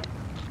here.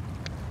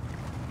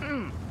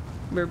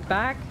 We're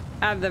back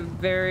at the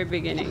very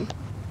beginning.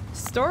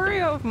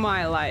 Story of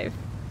my life.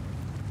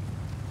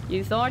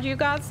 You thought you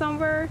got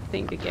somewhere?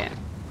 Think again.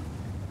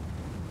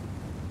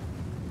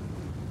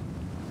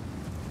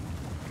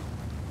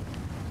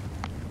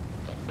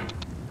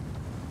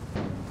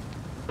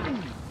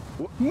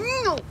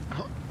 No!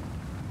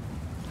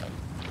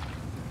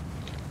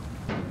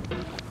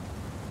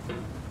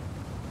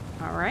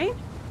 All right.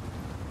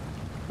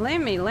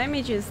 Let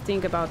me just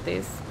think about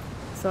this.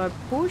 So I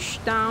push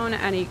down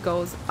and it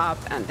goes up,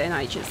 and then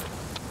I just...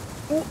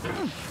 Oh.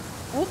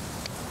 Oh.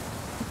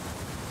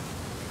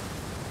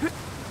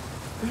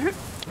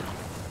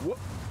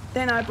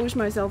 Then I push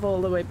myself all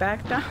the way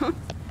back down.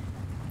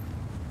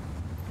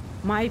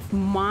 My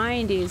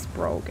mind is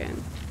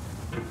broken.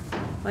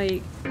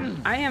 Like,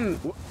 I am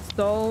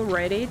so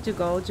ready to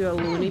go to a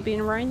loony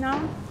bin right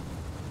now.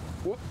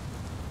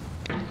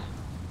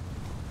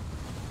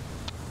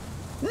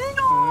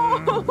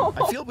 No!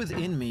 I feel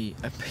within me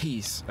a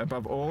peace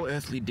above all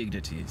earthly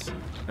dignities,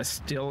 a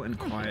still and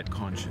quiet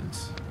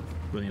conscience.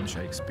 William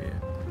Shakespeare.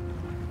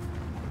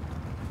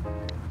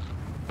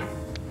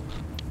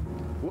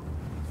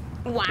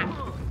 Wah.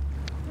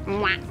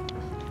 Wah.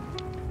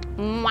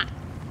 Wah.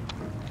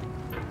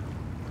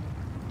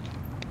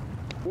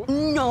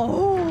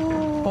 No!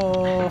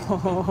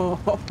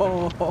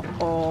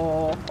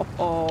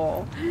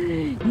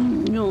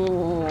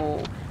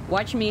 No!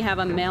 Watch me have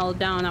a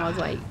meltdown. I was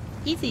like,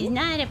 this is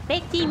not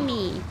affecting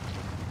me.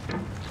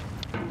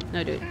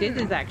 No, dude, this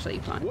is actually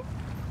fun.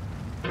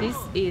 This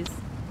is...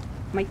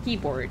 My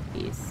keyboard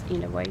is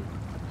in the way.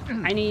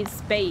 I need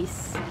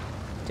space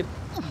to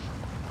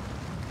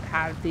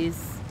have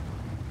this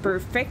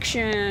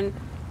perfection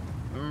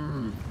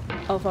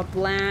of a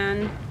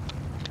plan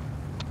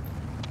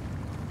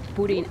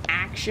put in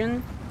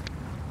action.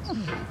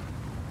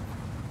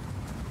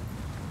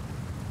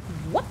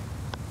 What?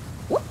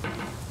 What?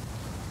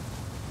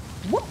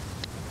 What?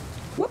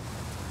 What?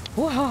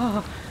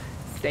 Whoa!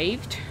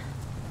 Saved.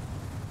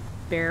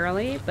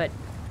 Barely, but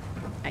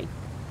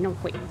no,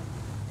 wait.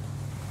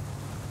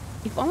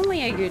 If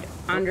only I could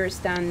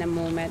understand the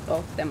movement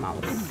of the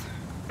mouse.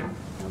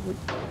 That would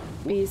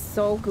be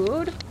so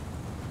good.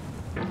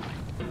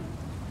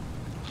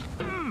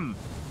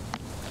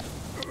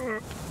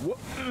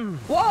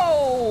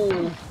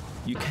 Whoa!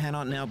 You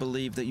cannot now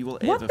believe that you will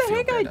ever What the feel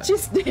heck I better.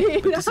 just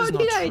did? But this How is not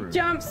did I true.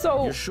 jump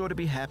so You're sure to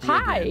be happy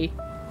high? again.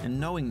 And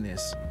knowing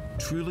this,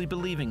 truly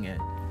believing it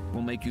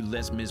will make you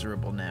less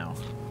miserable now.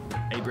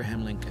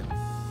 Abraham Lincoln.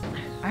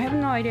 I have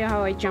no idea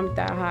how I jumped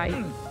that high.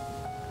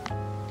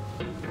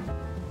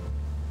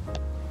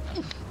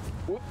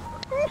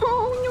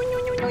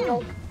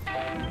 No.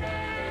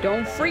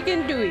 Don't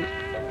freaking do it.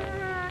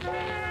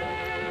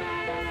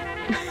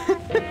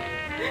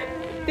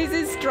 This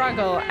is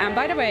struggle. And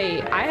by the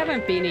way, I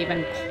haven't been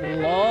even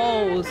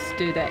close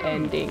to the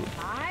ending.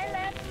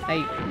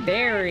 Like,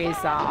 there is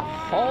a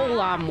whole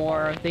lot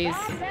more of this.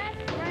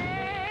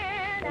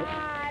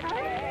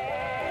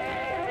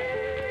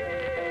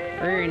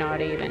 We're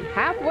not even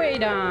halfway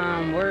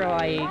done. We're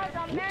like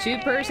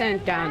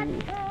 2%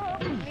 done.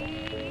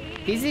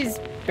 This is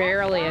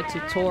barely a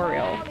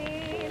tutorial.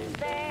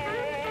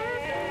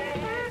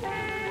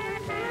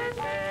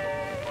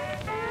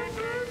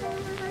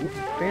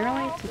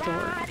 Barely a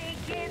tutorial.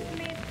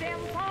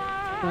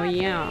 Oh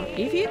yeah,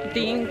 if you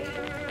think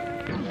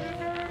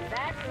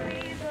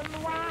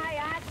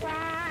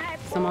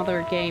some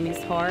other game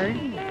is hard,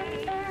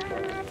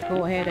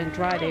 go ahead and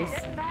try this.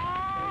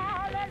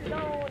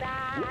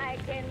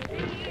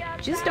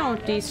 Just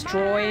don't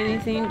destroy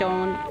anything.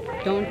 Don't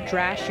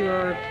trash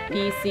your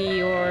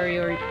PC or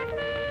your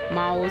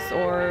mouse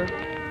or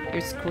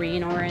your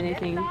screen or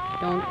anything.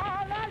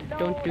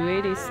 Don't do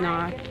it. It's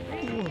not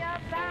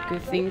a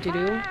good thing to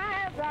do.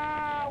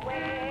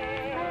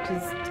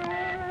 Just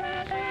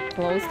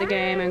close the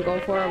game and go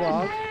for a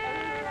walk.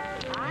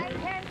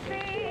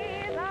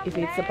 If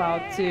it's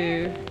about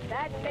to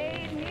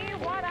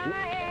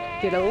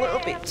get a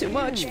little bit too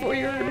much for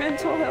your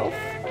mental health.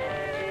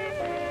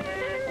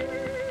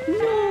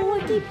 No,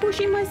 I keep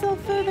pushing myself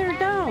further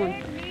down.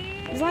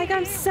 It's like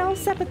I'm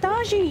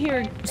self-sabotaging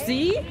here.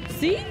 See?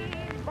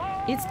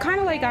 It's kind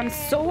of like I'm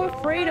so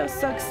afraid of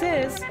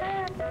success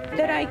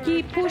that I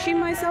keep pushing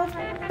myself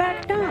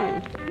back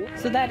down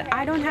so that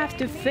I don't have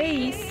to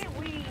face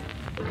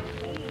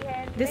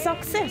the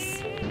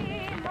success.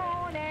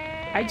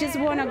 I just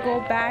want to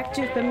go back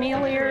to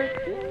familiar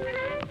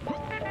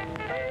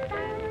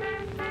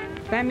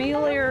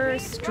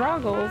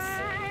struggles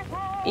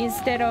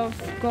instead of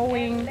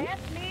going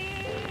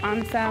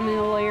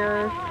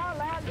unfamiliar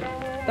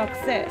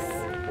success.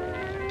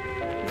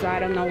 So I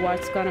don't know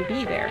what's gonna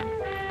be there.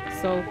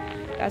 So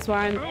that's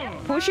why I'm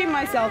pushing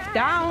myself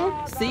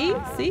down. See?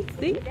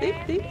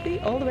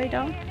 All the way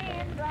down.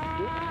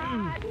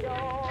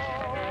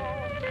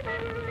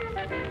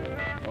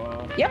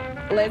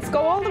 Yep, let's go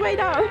all the way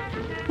down.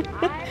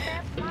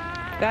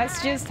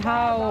 That's just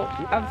how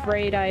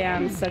afraid I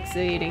am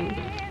succeeding.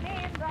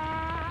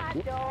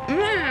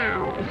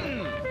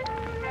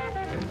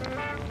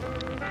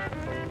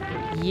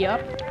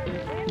 Yep.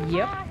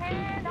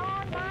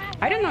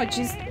 I don't know,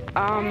 just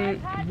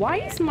why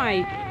is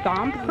my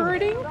thumb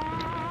hurting?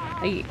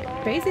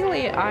 Like,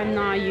 basically I'm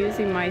not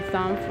using my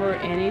thumb for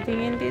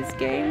anything in this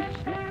game,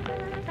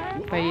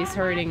 but it's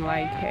hurting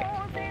like heck.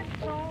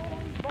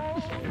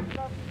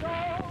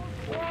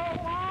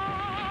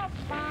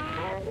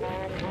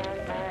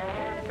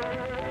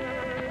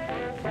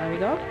 There we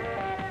go.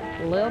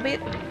 A little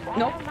bit.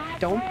 Nope,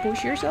 don't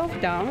push yourself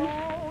down.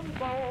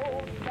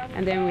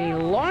 And then we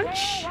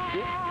launch.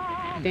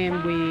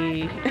 Then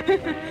we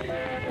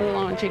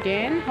launch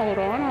again. Hold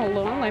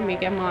on. Let me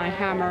get my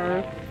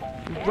hammer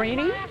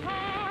ready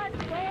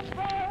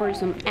for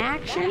some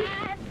action.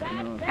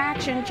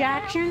 Action.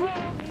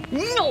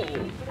 No!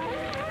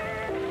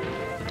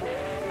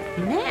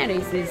 Man,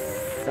 this is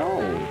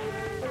so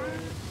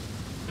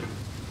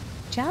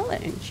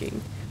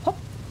challenging. Hop.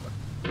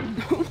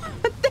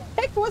 What the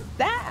heck was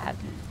that?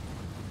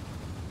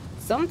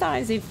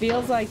 Sometimes it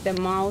feels like the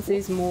mouse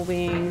is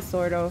moving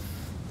sort of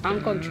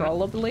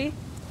uncontrollably.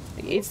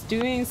 It's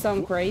doing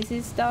some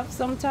crazy stuff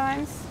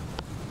sometimes.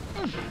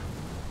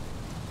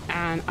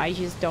 And I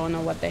just don't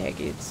know what the heck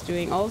it's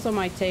doing. Also,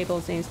 my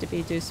table seems to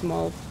be too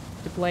small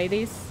to play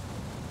this.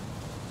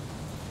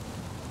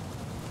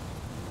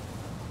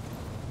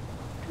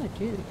 How do I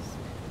do this?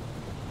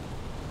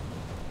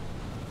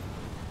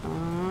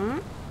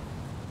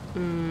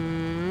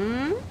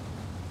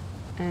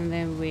 And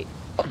then we...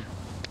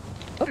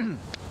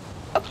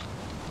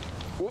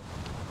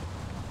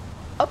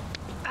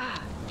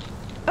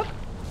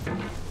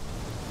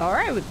 All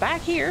right, we're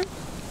back here.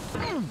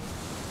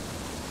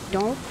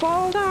 Don't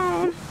fall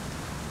down.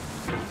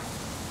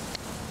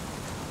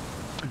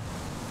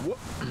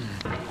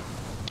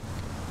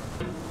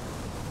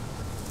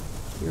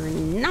 You're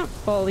not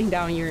falling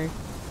down. You're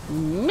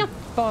not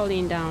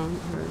falling down.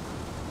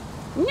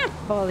 You're not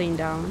falling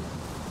down.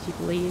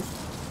 Please.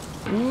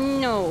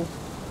 No.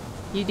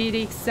 You did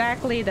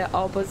exactly the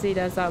opposite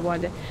as I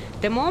wanted.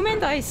 The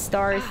moment I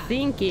start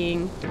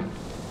thinking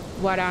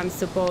what I'm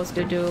supposed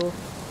to do,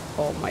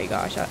 oh my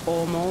gosh, I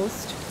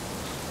almost.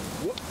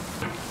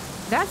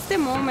 That's the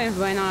moment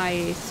when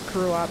I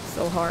screw up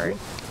so hard.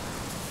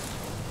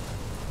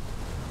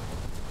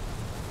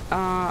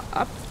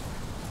 Up.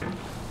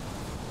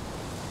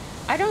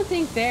 I don't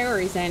think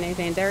there is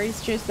anything. There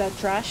is just a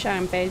trash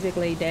and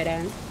basically dead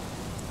end.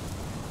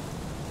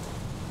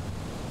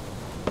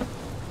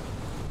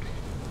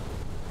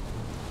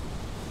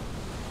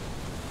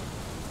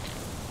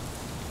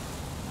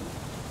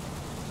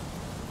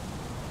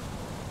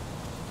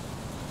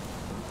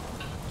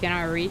 Can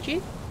I reach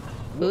it?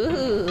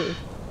 Ooh.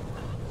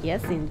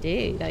 Yes,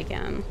 indeed, I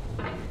can.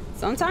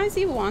 Sometimes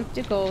you want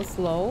to go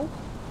slow,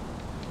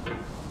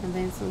 and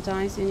then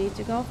sometimes you need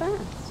to go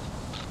fast.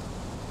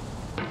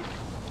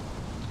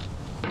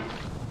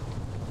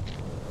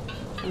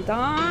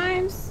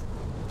 Sometimes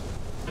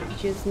you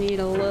just need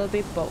a little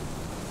bit both.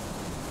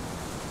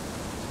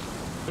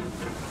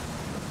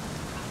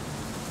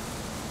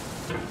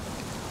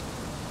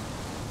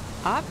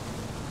 Up.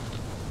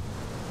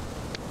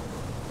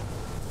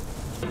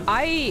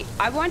 I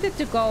wanted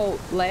to go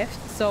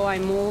left, so I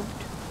moved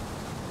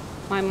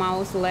my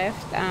mouse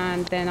left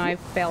and then I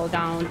fell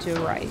down to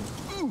right.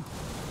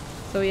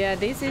 So yeah,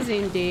 this is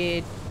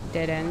indeed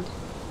dead end.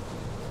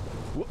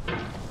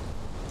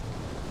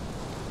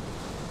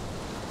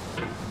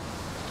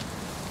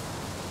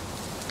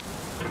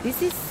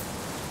 This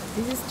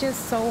is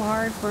just so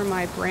hard for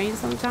my brain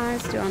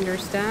sometimes to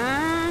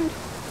understand.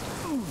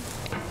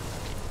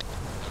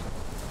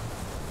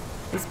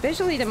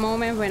 Especially the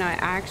moment when I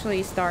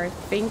actually start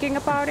thinking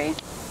about it.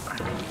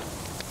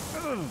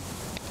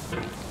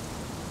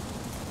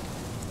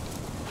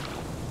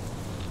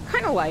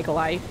 Kind of like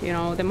life, you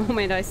know, the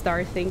moment I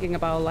start thinking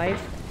about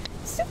life,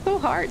 it's so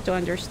hard to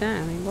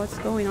understand. I mean, what's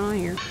going on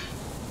here?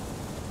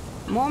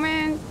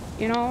 Moment,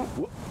 you know.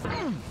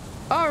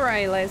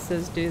 Alright, let's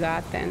just do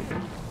that then.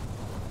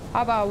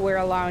 How about we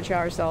launch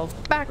ourselves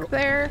back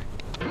there?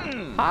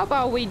 How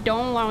about we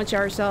don't launch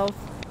ourselves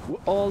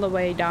all the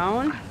way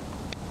down?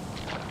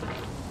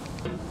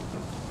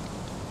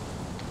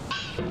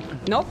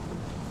 Nope.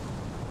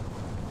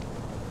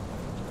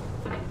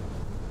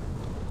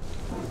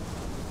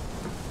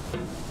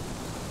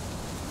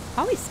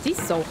 How is this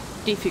so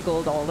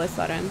difficult all of a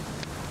sudden?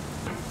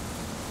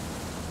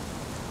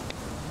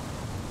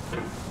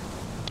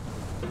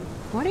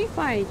 What if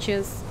I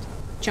just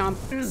jump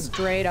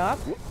straight up?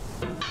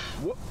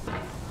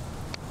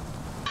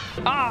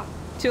 Ah!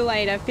 Too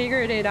late. I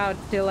figured it out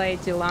too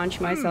late to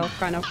launch myself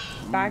kind of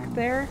back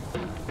there.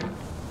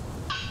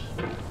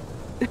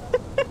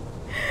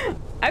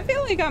 I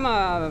feel like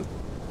I'm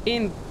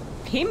in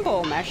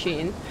pinball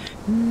machine.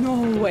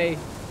 No way.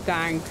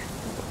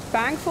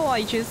 Thankful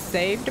I just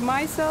saved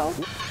myself.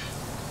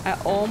 I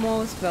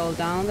almost fell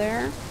down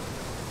there.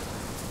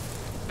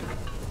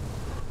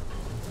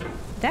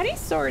 That is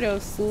sort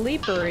of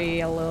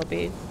slippery a little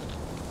bit.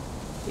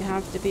 You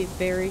have to be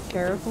very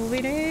careful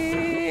with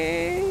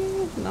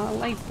it. Not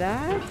like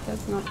that.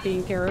 That's not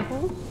being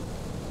careful.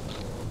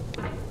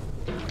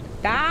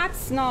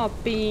 That's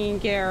not being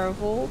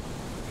careful.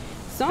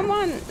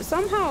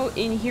 Somehow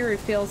in here it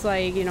feels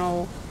like, you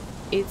know,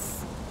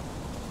 it's...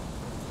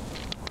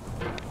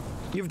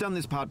 You've done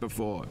this part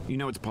before. You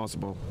know it's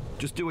possible.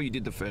 Just do what you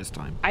did the first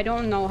time. I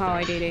don't know how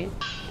I did it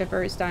the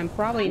first time.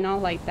 Probably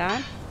not like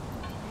that.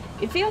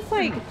 It feels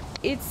like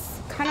it's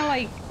kind of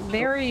like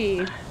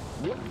very...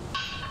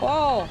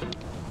 Oh!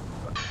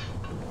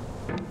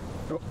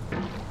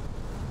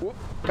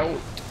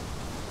 Don't.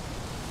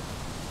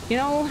 You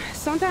know,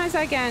 sometimes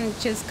I can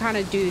just kind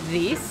of do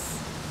this.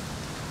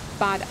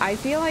 But I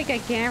feel like I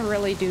can't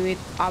really do it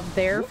up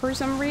there for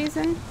some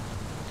reason.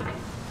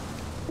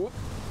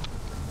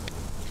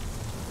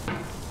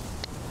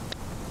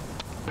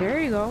 There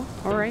you go.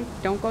 Alright,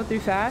 don't go too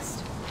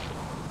fast.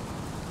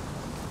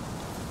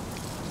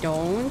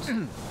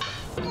 Don't.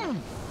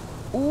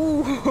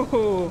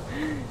 Ooh,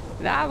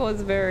 that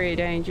was very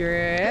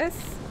dangerous.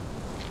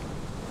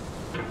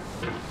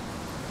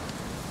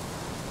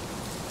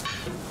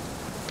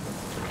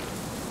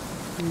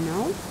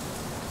 No.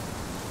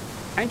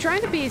 I'm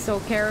trying to be so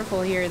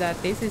careful here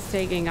that this is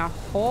taking a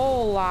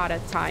whole lot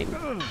of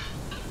time.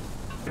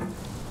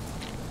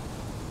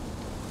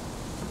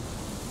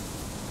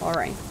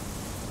 Alright.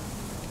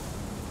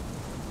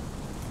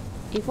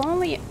 If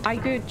only I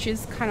could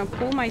just kind of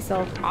pull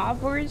myself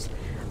upwards.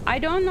 I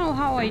don't know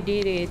how I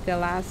did it the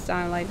last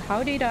time. Like,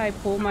 how did I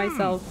pull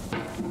myself?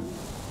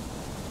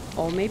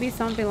 Oh, maybe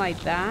something like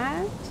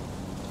that?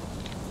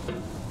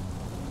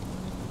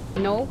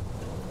 Nope.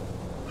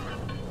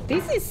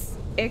 This is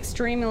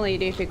extremely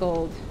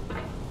difficult.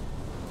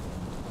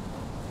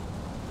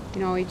 You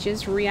know, it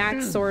just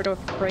reacts sort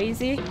of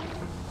crazy.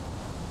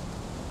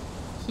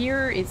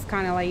 Here it's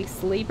kind of like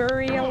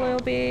slippery a little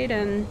bit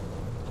and...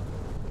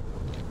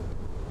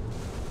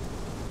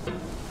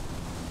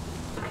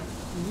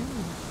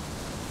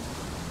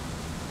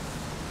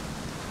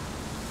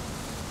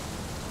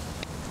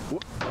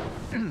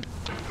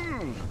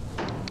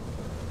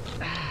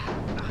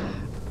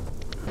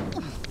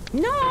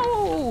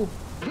 No!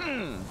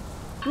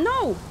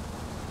 No!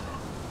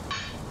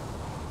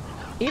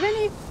 Even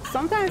if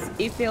sometimes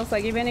it feels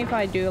like even if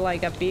I do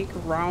like a big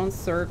round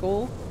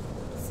circle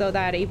so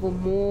that it will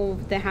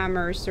move the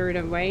hammer a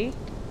certain way,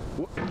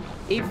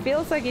 it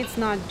feels like it's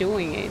not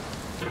doing it.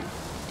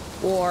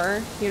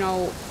 Or, you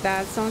know,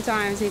 that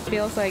sometimes it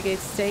feels like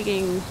it's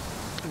taking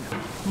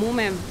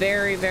movement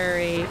very,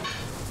 very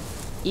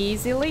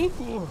easily.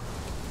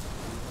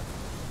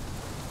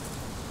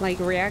 Like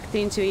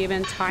reacting to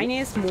even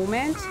tiniest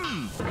movement.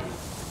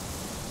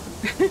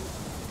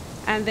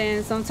 And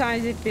then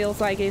sometimes it feels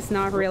like it's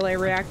not really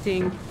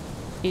reacting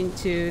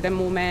into the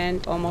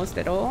movement almost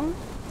at all.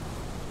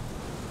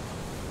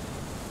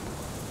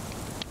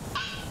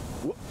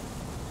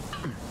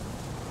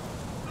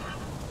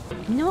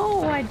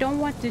 No, I don't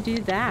want to do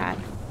that.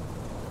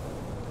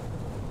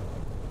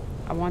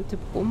 I want to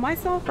pull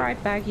myself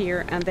right back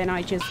here and then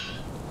I just...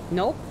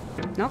 Nope,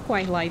 not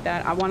quite like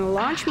that. I want to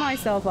launch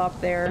myself up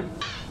there.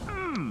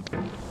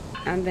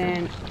 And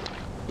then...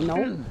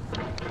 No.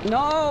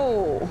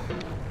 No!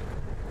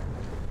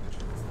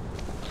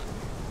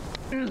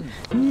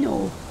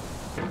 No!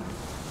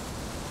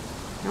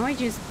 Now I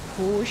just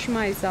push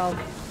myself.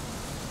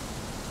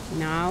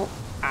 Now...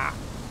 Ah.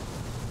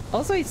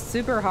 Also, it's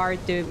super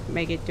hard to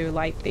make it do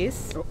like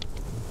this.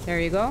 There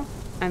you go.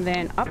 And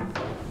then up.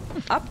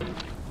 Up.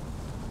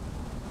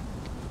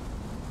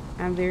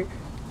 And we're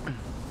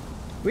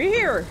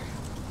here.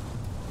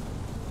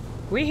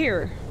 We're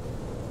here.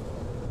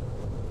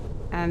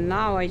 And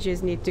now I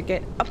just need to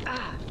get up.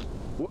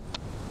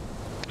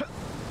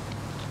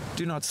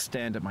 Do not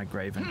stand at my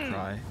grave and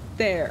cry.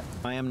 There.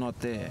 I am not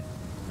there.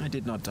 I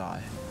did not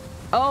die.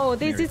 Oh,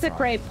 this Mary is a Fry.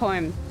 great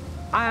poem.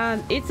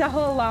 It's a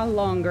whole lot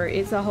longer.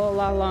 It's a whole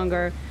lot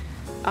longer.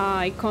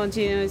 It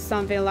continues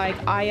something like,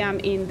 I am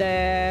in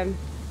the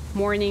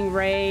morning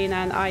rain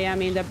and I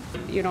am in the,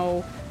 you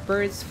know,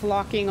 birds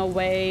flocking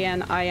away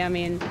and I am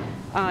in...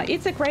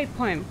 it's a great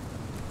poem.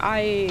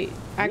 I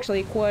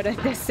actually quoted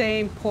the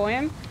same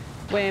poem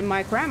when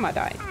my grandma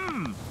died.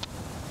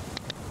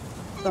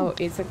 So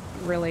it's a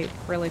really,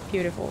 really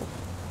beautiful.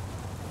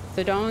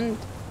 So don't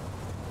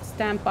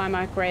stand by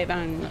my grave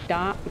and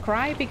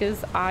cry,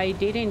 because I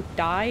didn't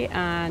die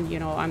and, you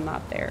know, I'm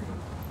not there.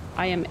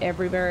 I am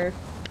everywhere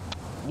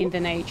in the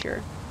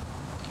nature.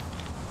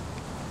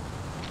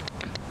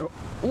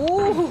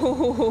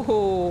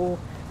 Ooh.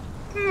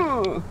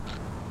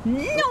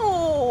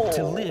 No!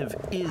 To live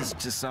is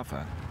to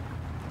suffer.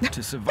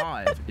 To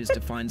survive is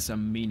to find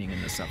some meaning in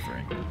the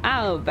suffering.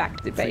 Oh, back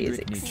to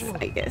Friedrich basics, Nietzsche.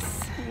 I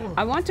guess.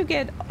 I want to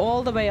get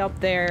all the way up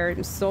there.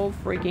 I'm so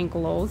freaking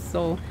close,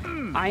 so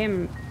I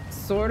am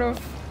sort of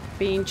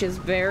being just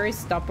very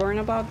stubborn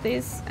about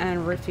this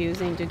and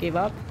refusing to give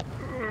up.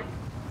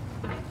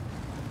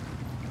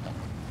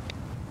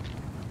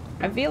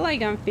 I feel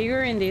like I'm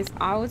figuring this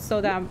out so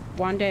that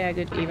one day I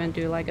could even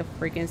do like a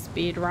freaking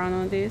speed run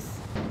on this.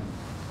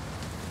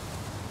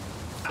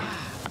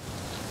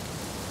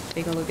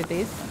 Take a look at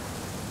this.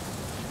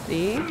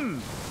 See?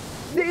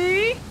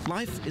 See?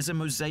 Life is a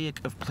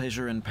mosaic of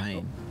pleasure and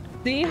pain.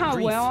 See how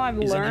Grief well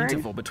I've is an learned?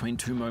 interval between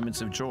two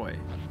moments of joy.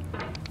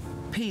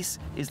 Peace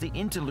is the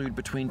interlude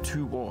between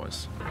two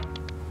wars.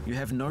 You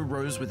have no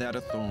rose without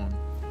a thorn.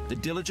 The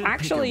diligent picker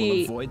Actually,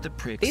 will avoid the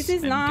pricks this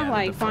is and not gather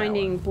like the flower.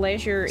 finding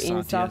pleasure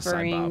in Satya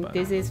suffering. Sai Baba.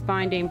 This is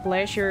finding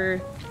pleasure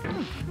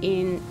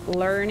in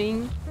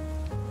learning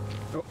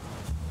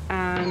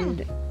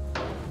and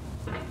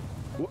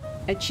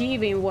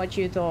achieving what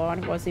you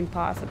thought was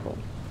impossible.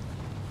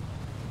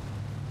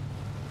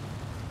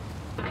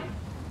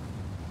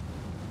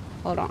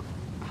 Hold on.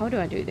 How do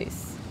I do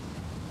this?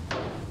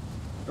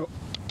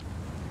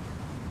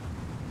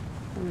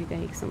 Let me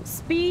take some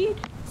speed.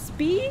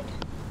 Speed.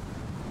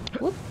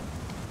 Whoop.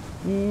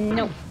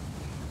 No.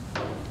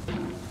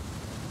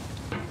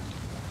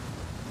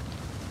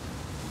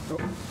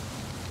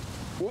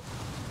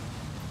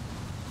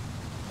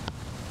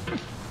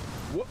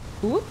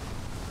 Whoop.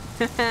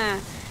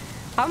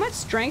 How much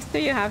strength do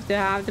you have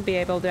to be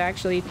able to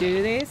actually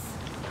do this?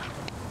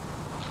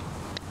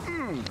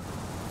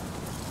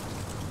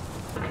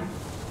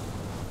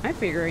 I'm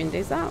figuring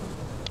this out.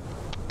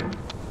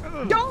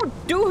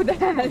 Don't do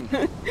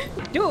that!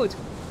 Dude!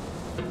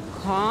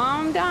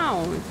 Calm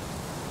down.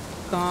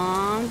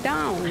 Calm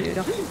down. You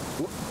don't...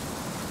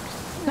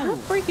 Stop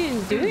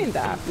freaking doing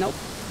that. Nope.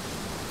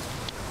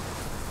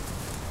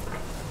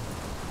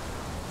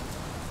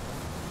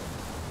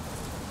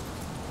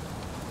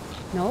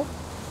 Nope.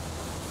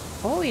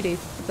 Oh, it is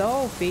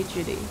so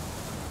fidgety.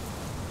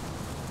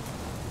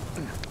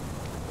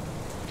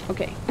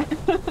 Okay.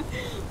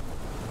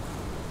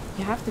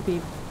 You have to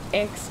be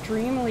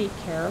extremely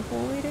careful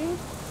with it.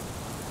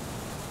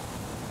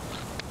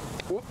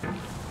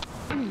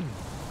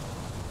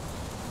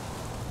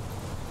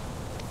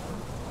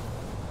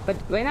 But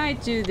when I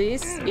do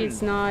this,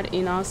 it's not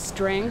enough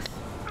strength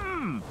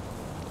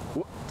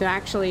to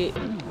actually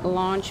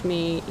launch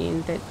me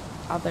in the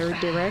other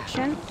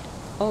direction.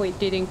 Oh, it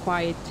didn't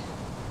quite.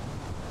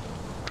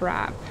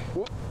 Crap.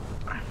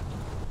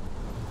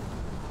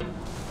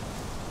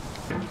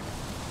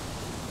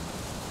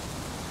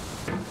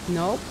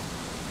 Nope.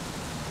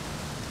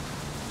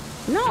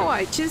 No,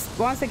 I just,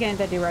 once again,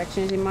 the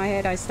directions in my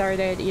head, I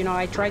started, you know,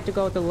 I tried to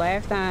go to the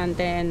left and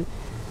then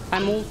I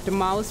moved the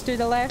mouse to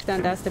the left,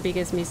 and that's the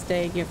biggest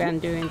mistake you can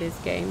do in this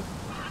game.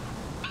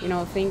 You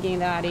know, thinking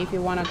that if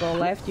you want to go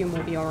left, you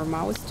move your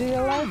mouse to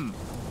the left.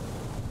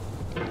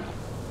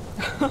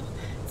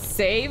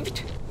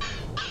 Saved?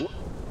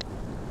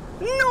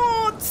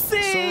 Not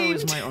saved! Sorrow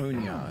is my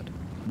own yard.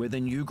 where the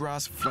new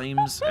grass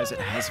flames as it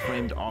has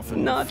flamed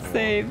often Not before,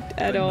 saved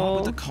at but not all.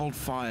 with the cold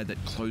fire that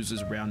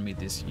closes round me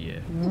this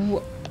year.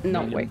 No,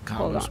 William wait, hold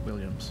Carlos on.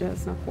 Williams.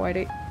 That's not quite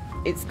it.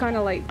 It's kind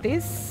of like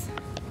this.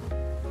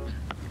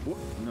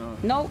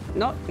 No.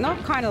 No,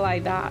 not kind of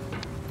like that.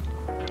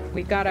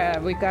 We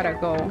gotta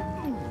go.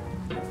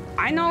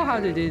 I know how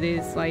to do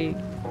this. Like,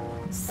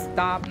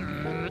 stop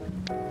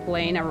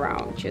playing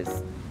around.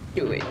 Just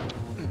do it.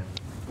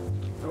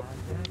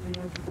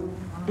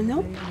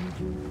 Nope.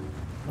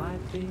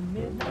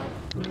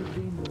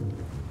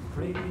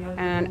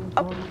 And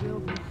up.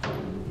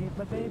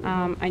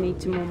 I need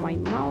to move my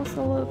mouse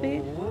a little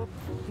bit.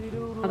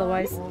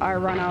 Otherwise, I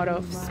run out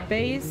of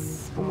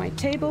space on my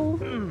table.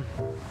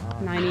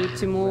 And I need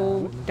to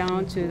move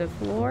down to the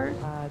floor.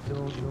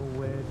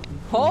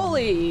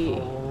 Holy!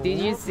 Did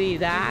you see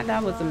that?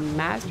 That was a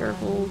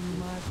masterful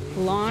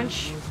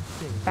launch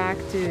back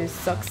to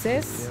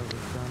success.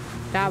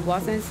 That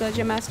wasn't such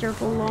a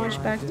masterful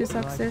launch back to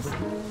success.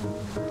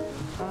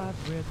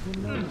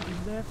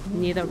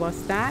 Neither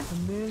was that.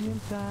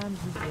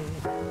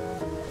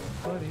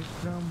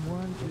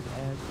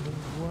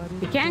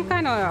 I can't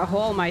kind of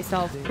hold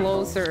myself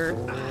closer.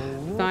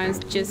 So I'm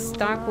just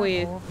stuck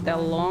with the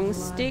long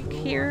stick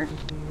here.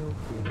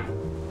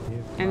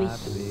 And,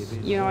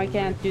 you know, I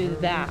can't do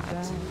that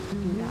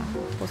in that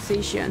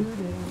position.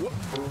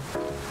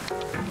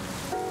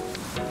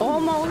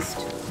 Almost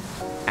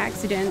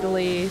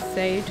accidentally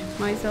saved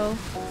myself.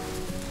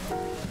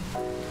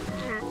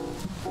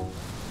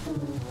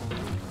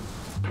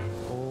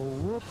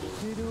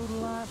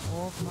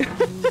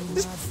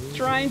 Just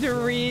trying to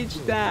reach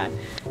that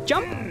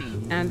jump,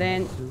 and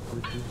then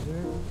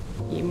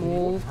you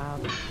move.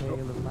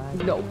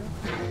 No.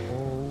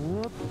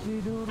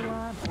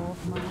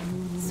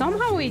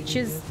 Somehow it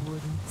just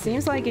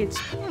seems like it's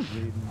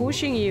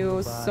pushing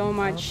you so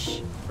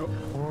much.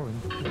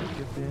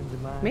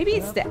 Maybe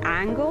it's the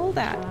angle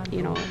that,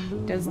 you know,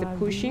 does the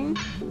pushing.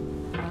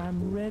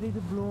 I'm ready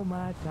to blow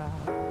my top.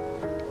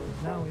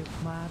 Now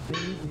if my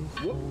baby's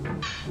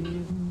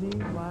me,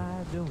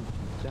 why don't you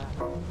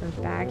stop?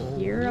 We're back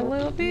here a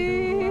little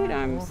bit.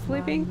 I'm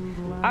sleeping.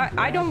 I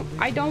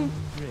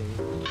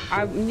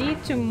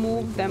need to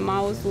move the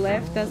mouse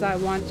left as I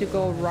want to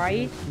go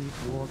right.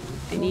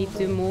 I need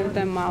to move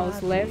the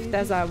mouse left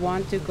as I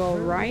want to go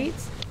right.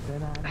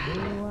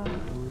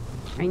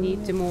 I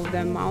need to move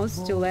the mouse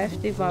to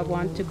left if I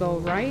want to go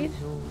right.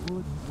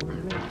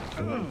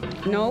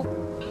 Nope.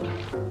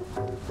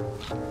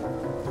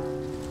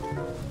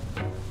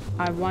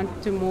 I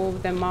want to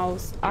move the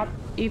mouse up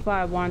if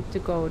I want to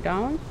go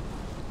down.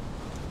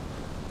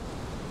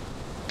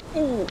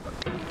 Ooh.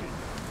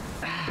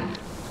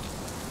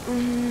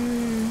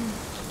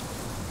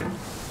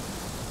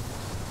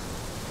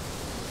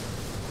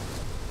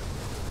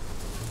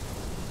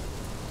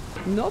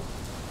 Nope.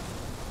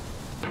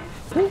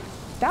 Ooh,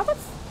 that was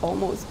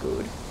almost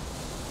good.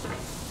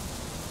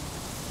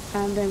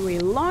 And then we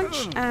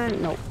launch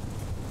and nope.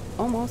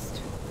 Almost.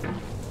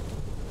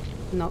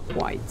 Not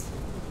quite.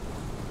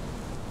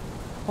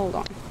 Hold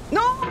on.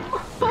 No!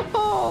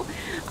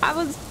 I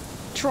was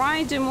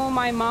trying to move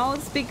my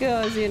mouse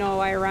because, you know,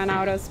 I ran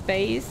out of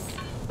space.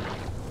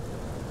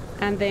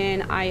 And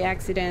then I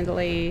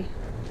accidentally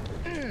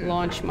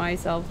launched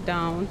myself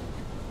down.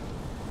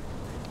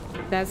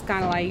 That's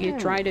kind of like you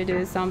try to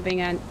do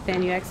something and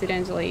then you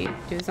accidentally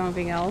do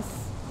something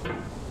else.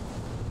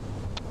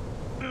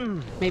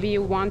 Maybe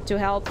you want to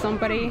help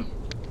somebody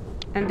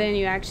and then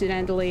you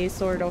accidentally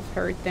sort of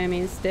hurt them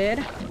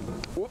instead.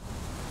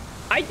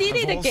 I did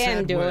it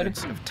again, dude.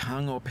 Of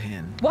tongue or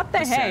pen, what the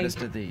heck?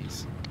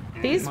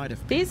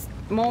 This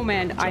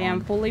moment, I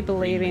am fully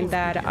believing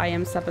that I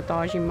am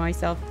sabotaging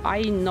myself.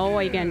 I know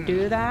I can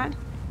do that.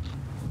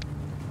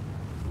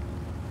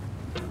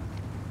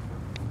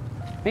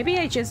 Maybe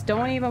I just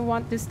don't even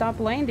want to stop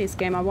playing this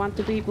game. I want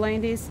to be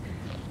playing this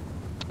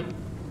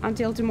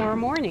until tomorrow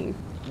morning.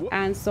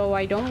 And so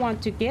I don't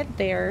want to get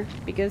there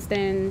because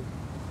then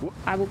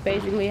I will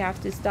basically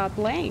have to stop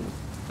playing.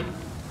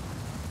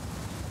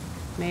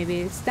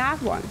 Maybe it's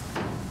that one.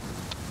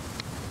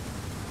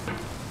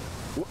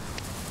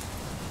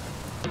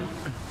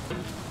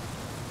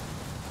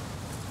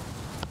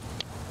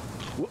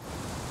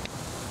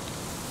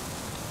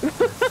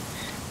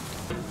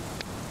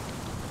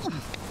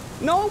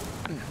 No.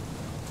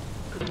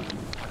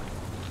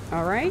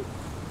 All right.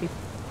 We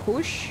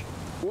push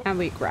and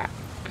we grab.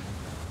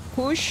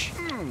 Push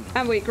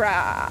and we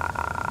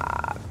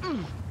grab.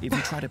 If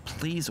you try to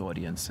please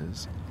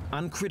audiences,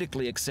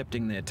 uncritically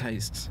accepting their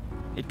tastes,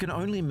 it can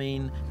only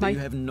mean that you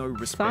have no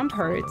respect. Thumb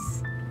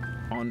hurts.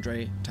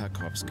 Andrei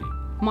Tarkovsky.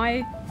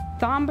 My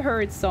thumb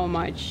hurts so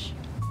much.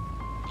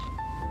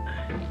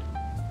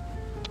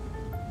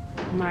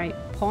 My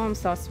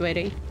palms are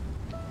sweaty.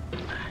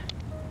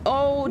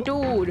 Oh,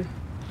 dude.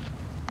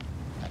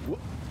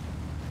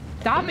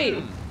 Stop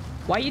it.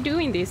 Why are you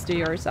doing this to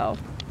yourself?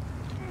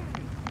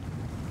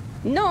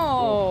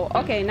 No.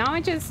 Okay, now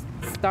I'm just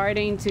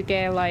starting to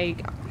get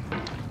like...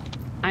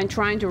 I'm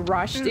trying to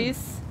rush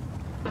this.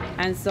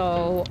 And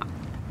so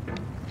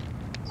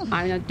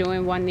I'm not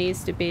doing what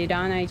needs to be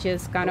done. I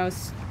just kind of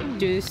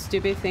do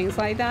stupid things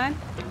like that.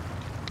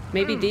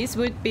 Maybe this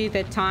would be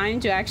the time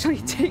to actually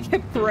take a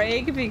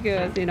break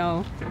because, you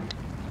know,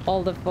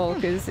 all the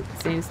focus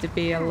seems to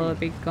be a little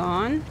bit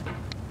gone.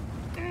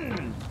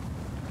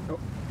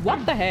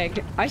 What the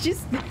heck?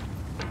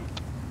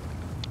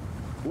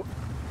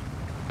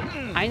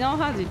 I know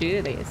how to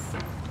do this.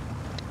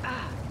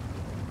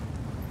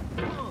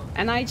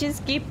 And I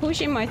just keep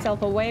pushing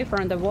myself away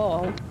from the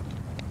wall.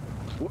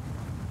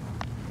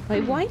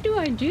 Like, why do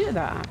I do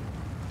that?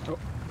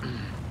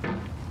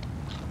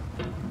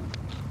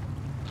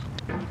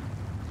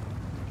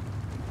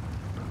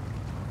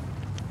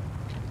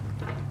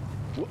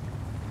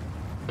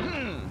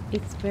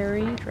 It's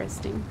very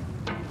interesting.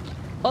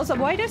 Also,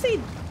 why does it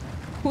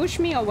push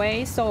me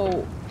away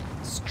so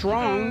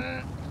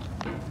strong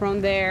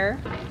from there?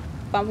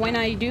 But when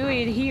I do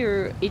it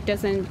here, it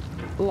doesn't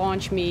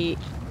launch me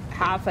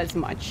half as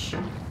much.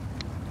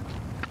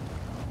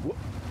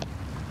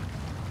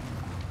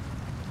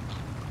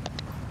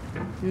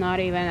 Not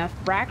even a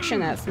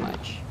fraction as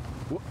much.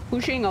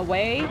 Pushing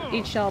away,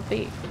 it shall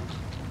be.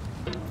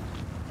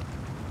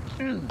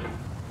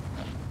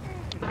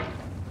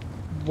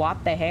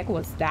 What the heck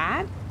was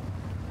that?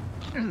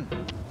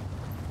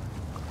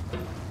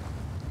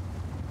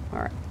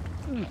 Alright.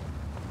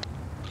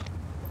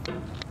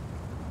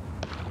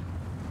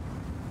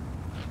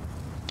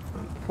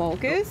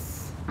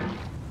 Focus.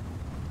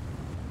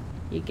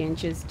 You can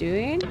just do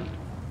it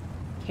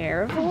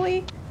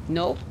carefully.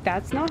 Nope,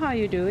 that's not how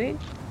you do it.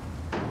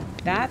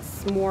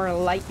 That's more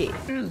like it.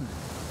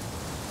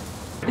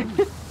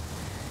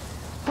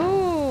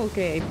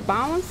 Okay,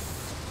 bounce.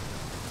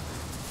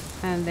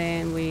 And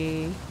then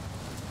we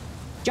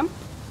jump.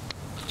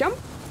 Jump.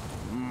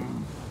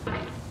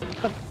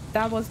 But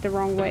that was the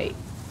wrong way.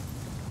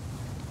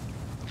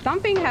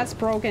 Something has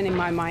broken in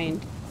my mind.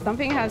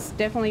 Something has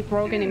definitely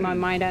broken in my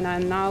mind, and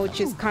I'm now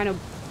just kind of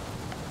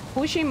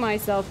pushing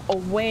myself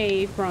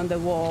away from the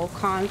wall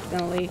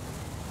constantly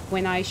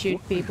when I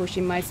should be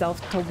pushing myself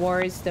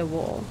towards the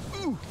wall.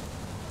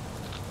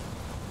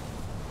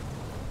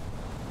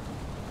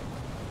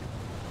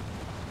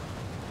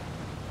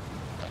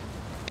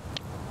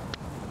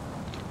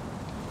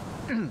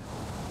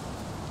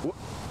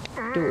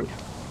 Dude.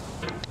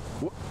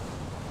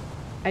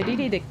 I did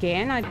it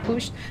again. I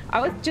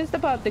was just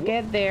about to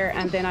get there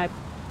and then I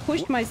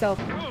pushed myself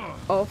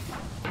off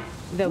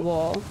the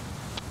wall.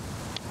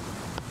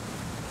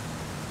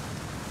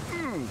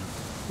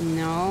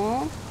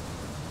 No.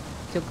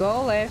 To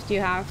go left, you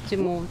have to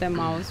move the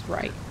mouse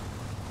right.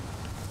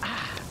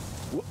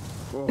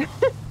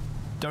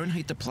 Don't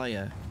hate the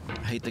player,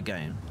 hate the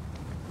game.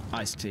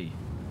 Iced tea.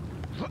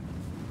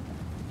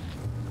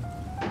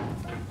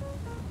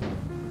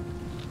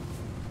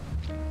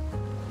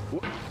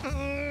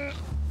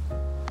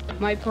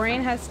 My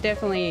brain has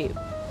definitely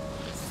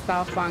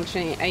stopped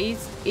functioning.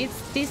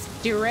 It's this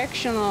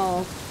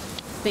directional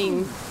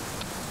thing.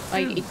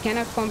 Like, it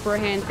cannot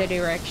comprehend the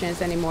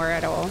directions anymore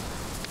at all.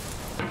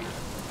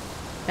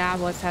 That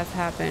what has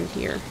happened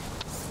here.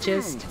 It's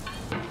just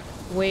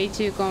way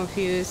too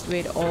confused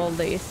with all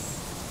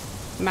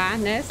this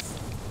madness.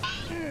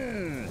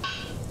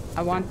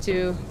 I want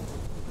to...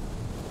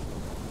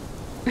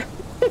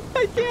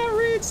 I can't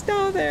reach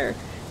down there.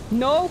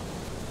 No.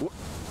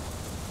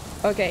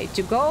 Okay,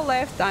 to go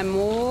left, I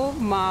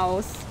move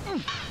mouse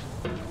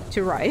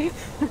to right.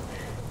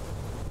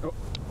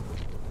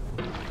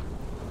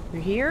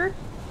 We're here.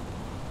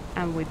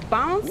 And we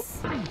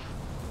bounce.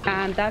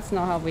 And that's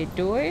not how we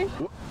do it.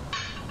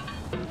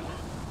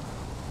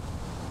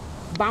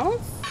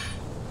 Bounce.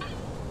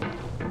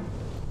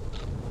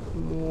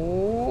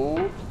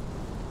 Move.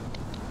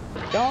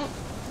 Don't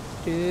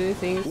do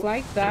things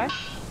like that.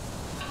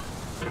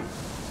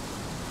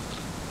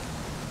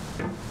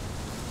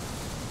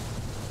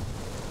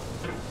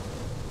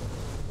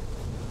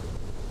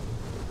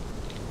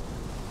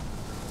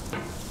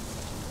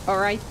 All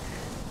right.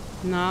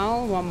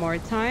 Now, one more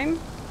time.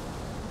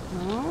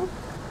 No.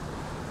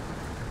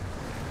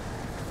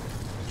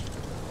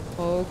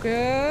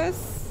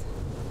 Focus.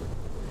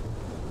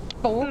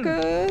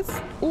 Focus.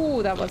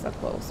 Ooh, that was a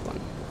close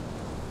one.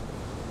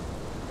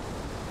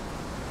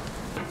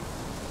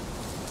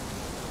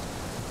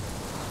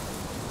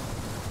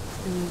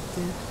 I need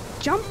to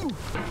jump.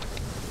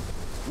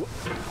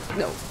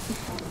 No.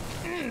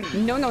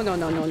 No, no, no,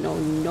 no, no, no,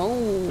 no.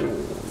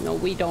 No,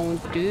 we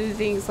don't do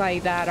things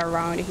like that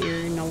around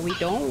here. No, we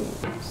don't.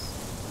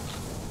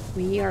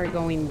 We are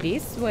going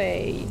this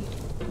way.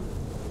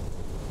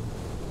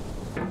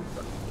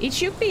 It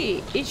should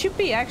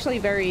be actually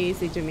very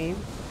easy to me.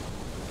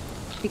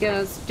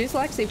 Because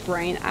dyslexic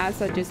brain, as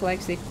a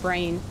dyslexic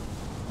brain,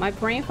 my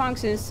brain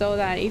functions so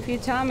that if you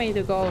tell me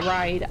to go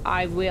right,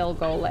 I will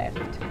go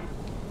left.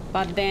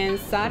 But then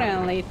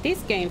suddenly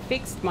this game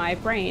fixed my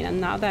brain, and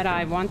now that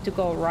I want to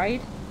go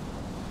right,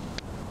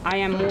 I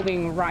am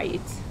moving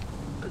right.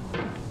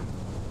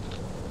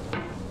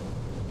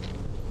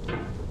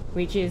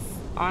 Which is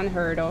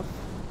unheard of.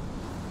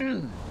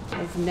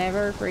 It's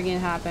never freaking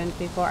happened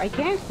before. I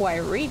can't quite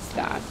reach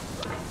that.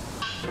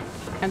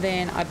 And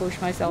then I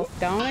push myself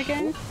down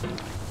again.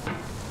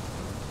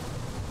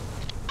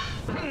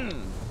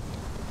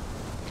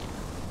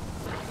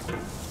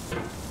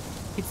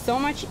 It's so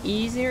much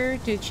easier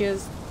to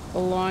just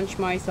launch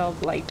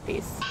myself like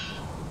this.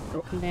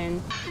 And then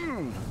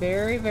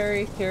very,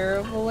 very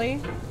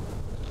carefully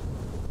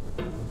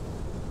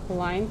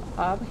climb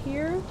up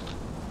here.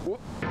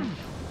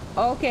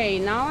 Okay,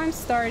 now I'm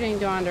starting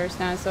to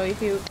understand. So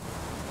if you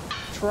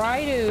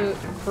try to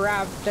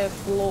grab the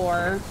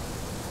floor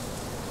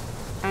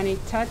and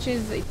it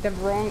touches the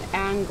wrong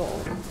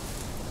angle,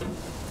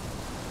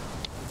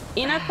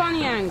 in a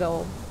funny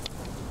angle,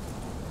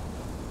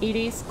 it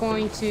is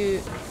going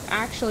to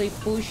actually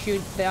push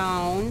you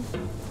down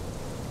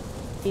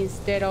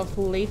instead of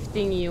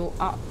lifting you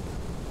up.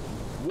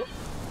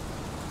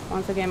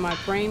 Once again, my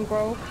brain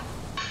broke.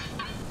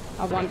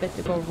 I wanted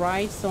to go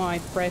right, so I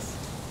pressed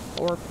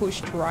or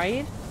pushed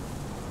right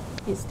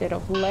instead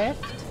of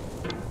left.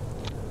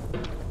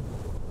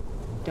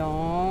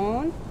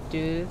 Don't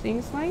do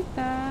things like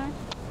that.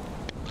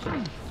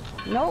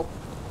 Nope.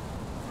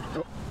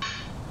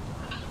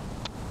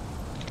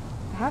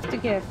 I have to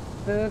get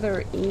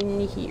further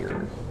in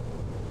here.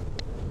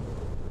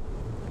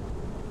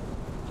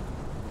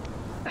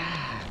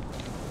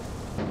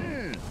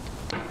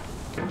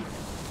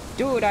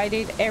 Dude, I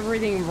did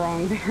everything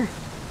wrong there.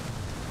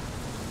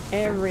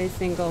 Every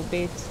single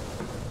bit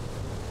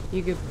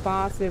you could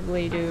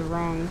possibly do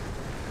wrong.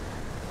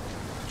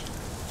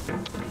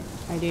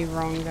 I did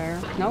wrong there.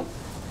 Nope.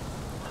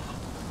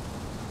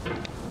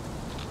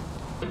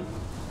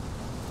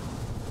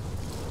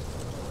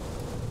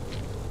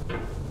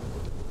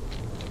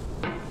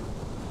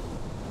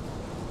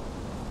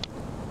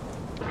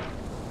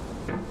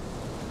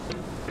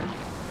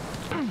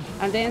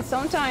 And then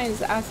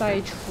sometimes as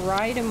I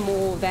try to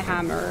move the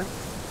hammer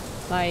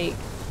like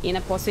in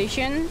a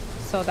position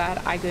so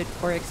that I could,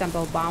 for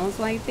example, bounce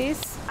like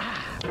this,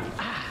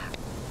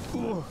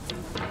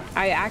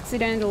 I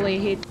accidentally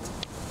hit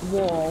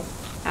wall,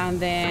 and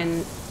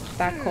then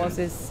that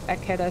causes a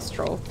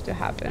catastrophe to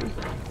happen.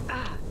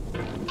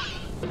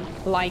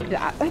 Like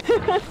that.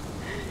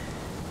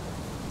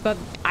 But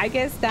I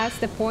guess that's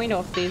the point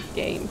of this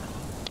game.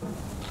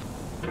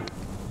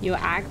 You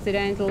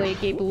accidentally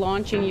keep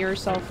launching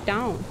yourself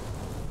down.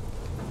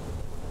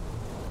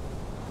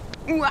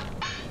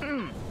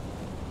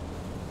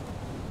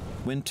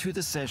 When to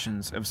the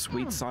sessions of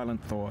sweet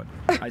silent thought,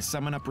 I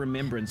summon up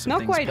remembrance of Not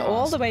things quite past.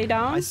 all the way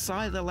down. I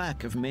sigh the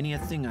lack of many a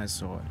thing I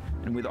sought,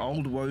 and with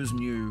old woes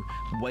new,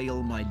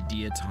 wail my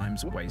dear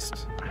time's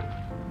waste.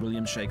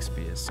 William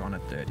Shakespeare,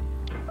 Sonnet 30.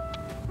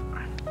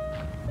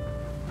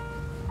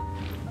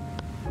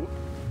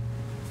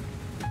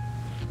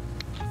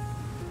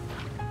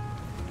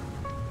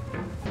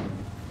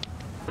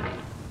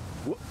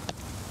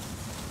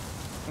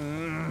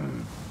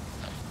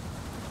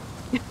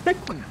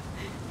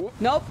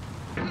 Nope.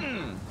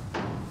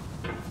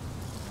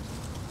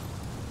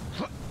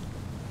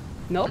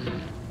 Nope.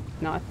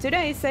 Not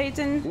today,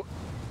 Satan.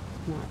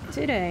 Not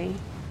today.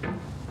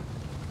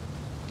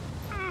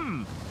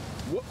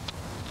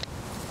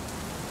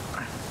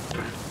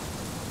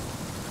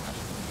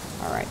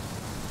 Alright.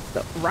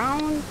 So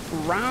round,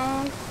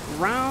 round,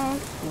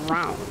 round,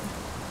 round.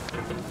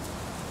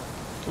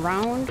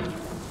 Round.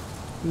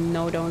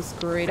 No, don't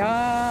screw it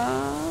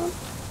up.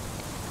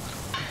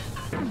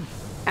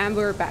 And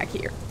we're back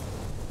here.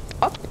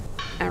 Up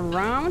and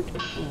round,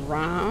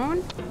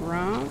 round,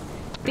 round.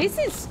 This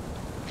is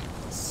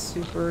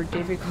super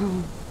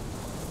difficult.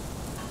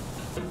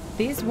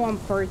 This one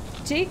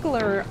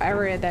particular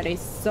area that is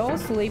so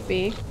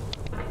sleepy.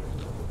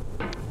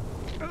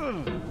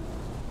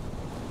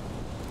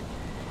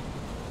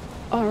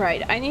 All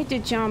right, I need to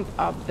jump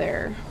up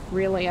there,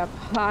 really up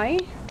high,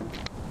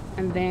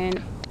 and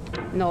then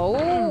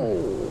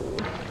no.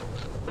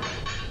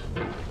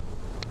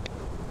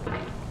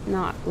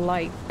 Not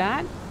like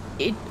that.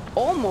 It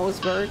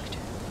almost worked.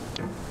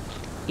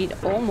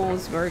 It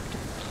almost worked.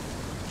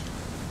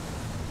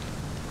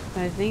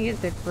 I think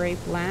it's a great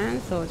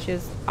plan. So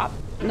just up.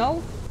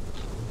 No.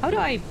 How do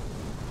I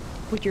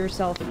put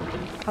yourself?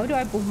 How do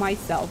I put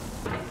myself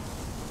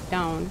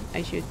down?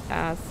 I should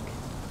ask.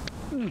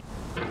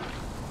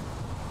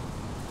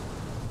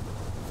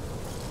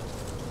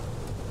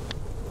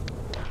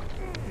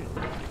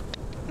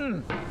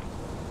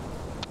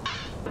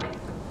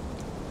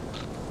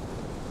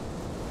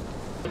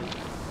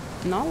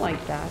 Not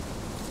like that.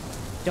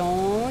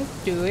 Don't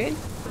do it.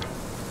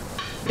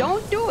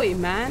 Don't do it,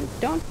 man.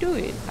 Don't do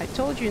it. I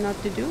told you not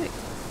to do it.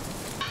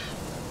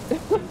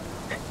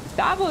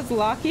 That was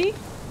lucky.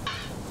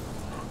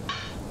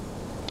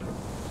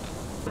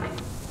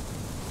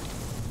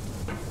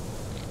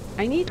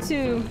 I need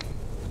to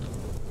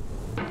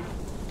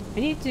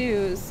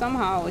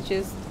somehow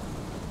just...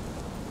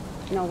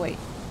 No, wait.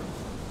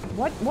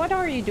 What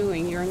are you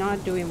doing? You're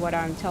not doing what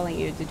I'm telling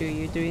you to do.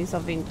 You're doing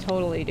something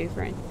totally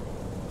different.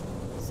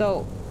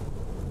 So,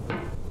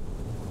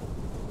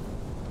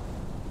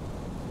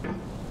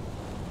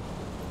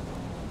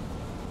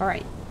 all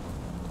right.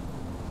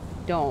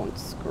 Don't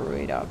screw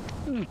it up.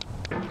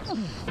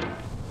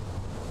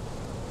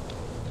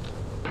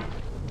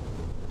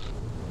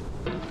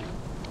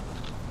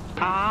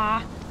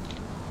 Ah!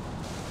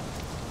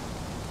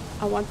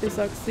 I want to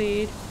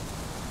succeed.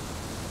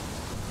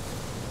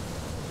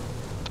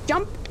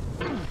 Jump!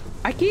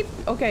 I keep...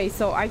 Okay,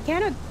 so I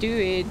cannot do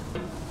it.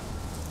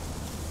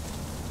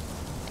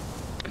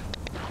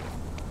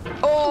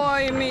 Oh,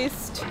 I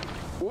missed.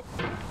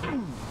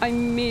 I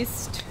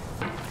missed.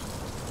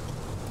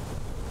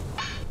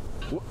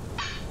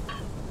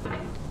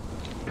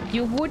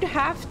 You would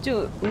have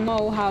to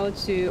know how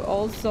to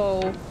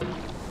also,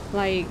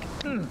 like,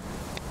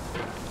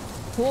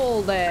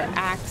 pull the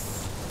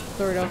axe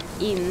sort of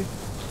in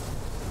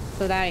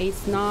so that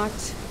it's not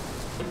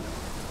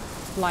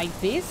like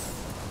this,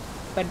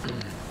 but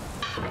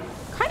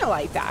kind of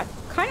like that.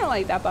 Kind of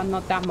like that, but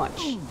not that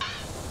much.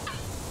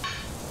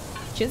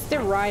 Just the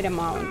right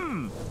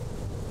amount.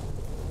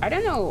 I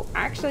don't know.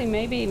 Actually,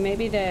 maybe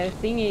the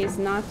thing is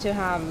not to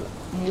have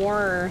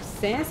more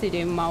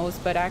sensitive mouse,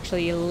 but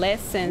actually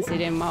less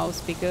sensitive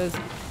mouse, because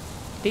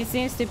this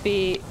seems to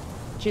be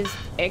just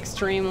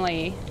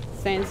extremely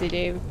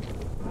sensitive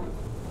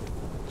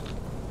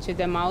to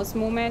the mouse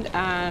movement,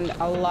 and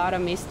a lot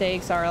of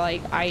mistakes are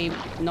like, I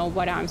know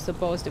what I'm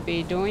supposed to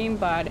be doing,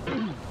 but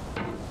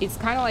it's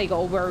kind of like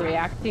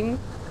overreacting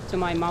to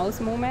my mouse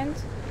movement.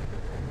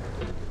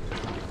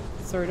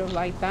 Sort of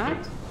like that.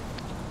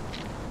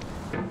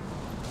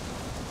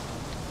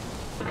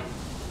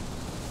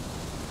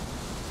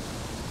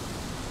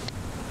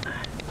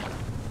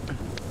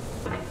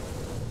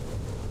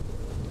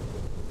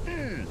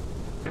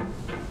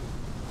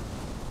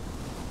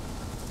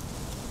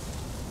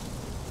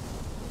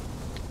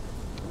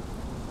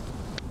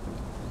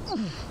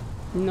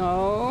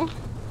 No.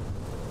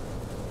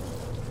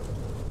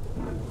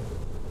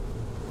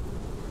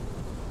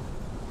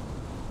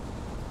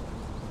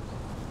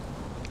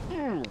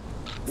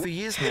 For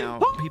years now,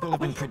 people have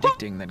been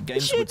predicting that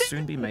games would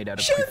soon be made out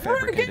of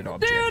prefabricated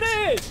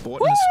objects,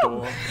 bought in a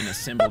store and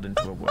assembled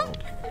into a world.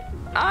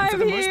 And for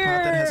the most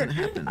part, that hasn't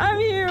happened. I'm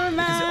here, man.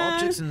 Because the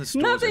objects in the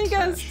stores Nothing are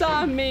can trash.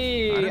 stop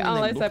me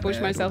unless I push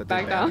bad or myself that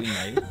they're back down.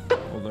 badly made,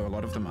 although a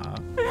lot of them are.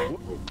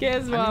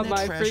 Guess what? I mean,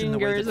 My trash in the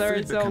way fingers that hurt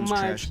food so becomes much.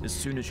 trash as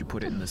soon as you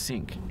put it in the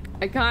sink.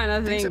 I kind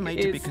of Things are think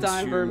made to be it's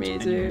time for me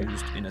consumed to and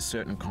used in a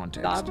certain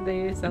context. stop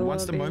this a And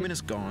once the little moment bit.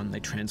 is gone, they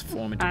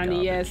transform into And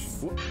garbage.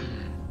 yes,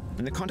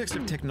 In the context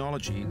of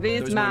technology,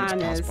 This those moments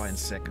man pass is- by in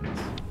seconds.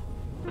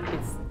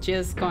 it's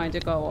just going to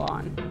go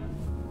on.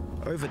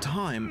 Over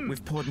time,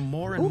 we've poured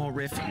more and more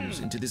refuse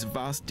into this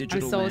vast I'm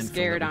digital so landfill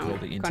scared that we I'm call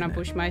the gonna internet.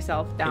 push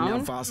myself It now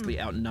down. vastly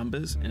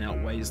outnumbers and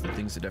outweighs the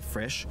things that are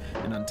fresh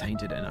and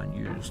untainted and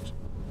unused.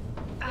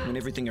 When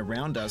everything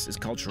around us is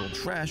cultural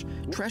trash,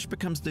 trash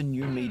becomes the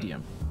new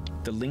medium,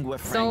 the lingua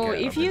franca So of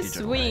if the you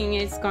digital swing,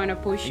 age. it's going to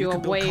push You you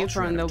can build away culture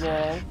from out the of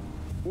wall. trash.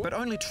 But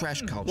only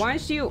trash culture.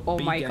 Once you, oh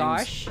B my games,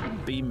 gosh.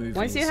 B movies,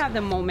 Once you have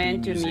the B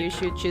momentum, music, you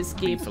should just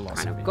keep kind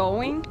philosophy. of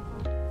going.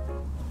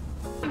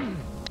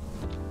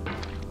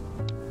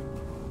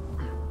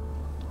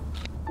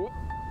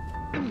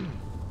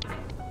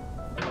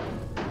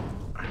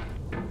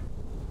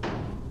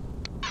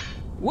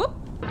 Whoop!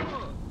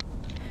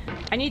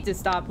 I need to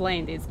stop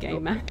playing this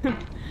game, man.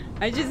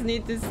 I just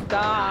need to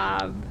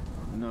stop.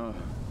 No.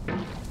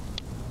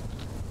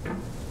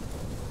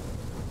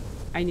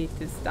 I need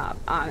to stop,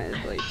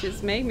 honestly.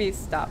 Just make me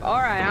stop. All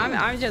right,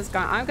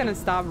 I'm gonna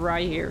stop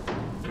right here.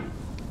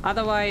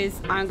 Otherwise,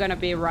 I'm gonna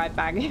be right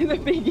back in the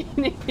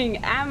beginning,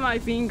 and my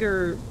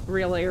finger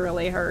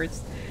really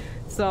hurts.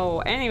 So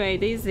anyway,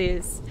 this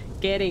is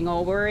Getting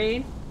Over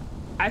It.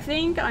 I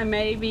think I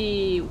may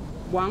be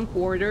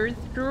 1/4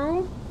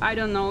 through. I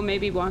don't know,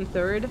 maybe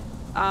 1/3.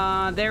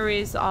 There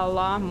is a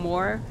lot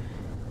more.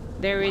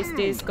 There is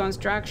this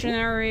construction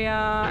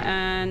area,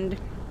 and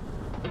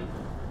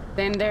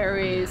then there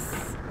is,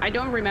 I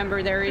don't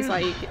remember, there is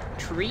like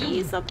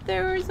trees up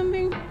there or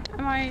something.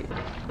 Am I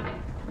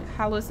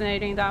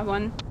hallucinating that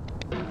one?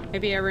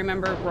 Maybe I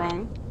remember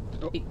wrong.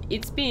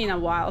 It's been a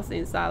while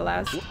since I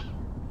last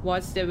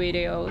watched the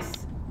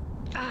videos.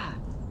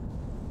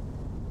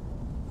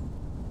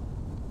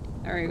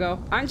 There you go.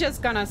 I'm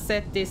just gonna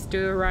set this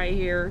to right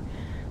here.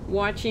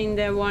 Watching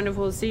the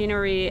wonderful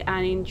scenery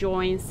and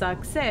enjoying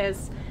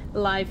success.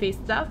 Life is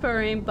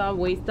suffering, but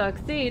we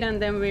succeed, and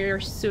then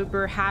we're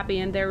super happy,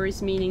 and there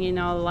is meaning in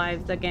our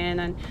lives again,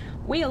 and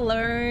we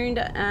learned,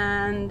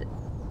 and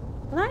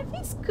life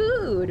is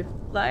good.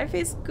 Life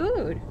is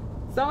good.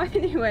 So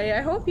anyway,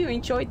 I hope you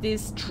enjoyed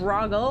this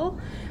struggle.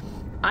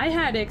 I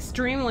had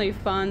extremely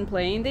fun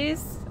playing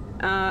this.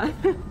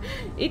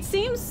 It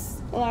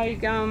seems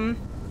like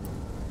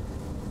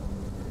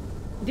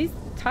these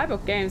type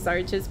of games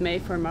are just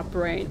made for my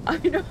brain. I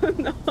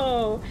don't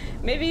know.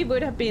 Maybe it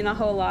would have been a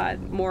whole lot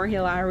more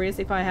hilarious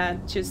if I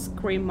had just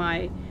screamed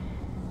my,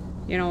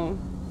 you know,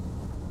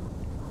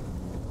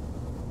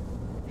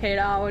 head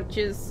out,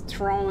 just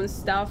throwing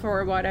stuff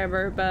or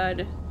whatever,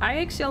 but I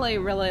actually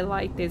really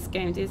like this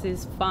game. This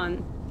is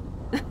fun.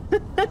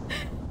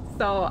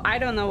 So I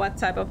don't know what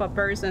type of a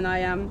person I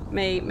am.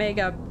 May make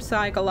a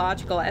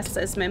psychological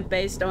assessment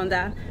based on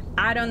that.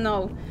 I don't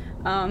know.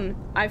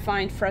 I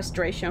find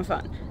frustration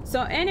fun.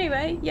 So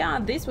anyway, yeah,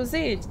 this was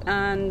it.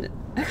 And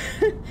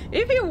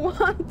if you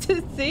want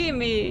to see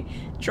me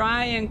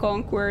try and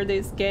conquer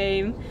this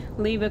game,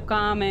 leave a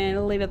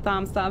comment, leave a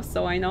thumbs up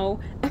so I know.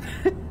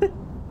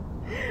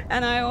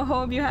 And I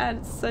hope you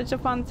had such a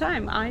fun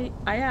time. I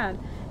had.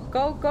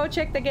 Go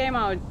check the game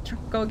out.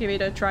 Go give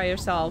it a try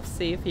yourself.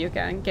 See if you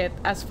can get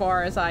as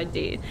far as I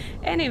did.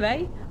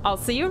 Anyway, I'll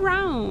see you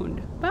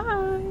around.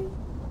 Bye.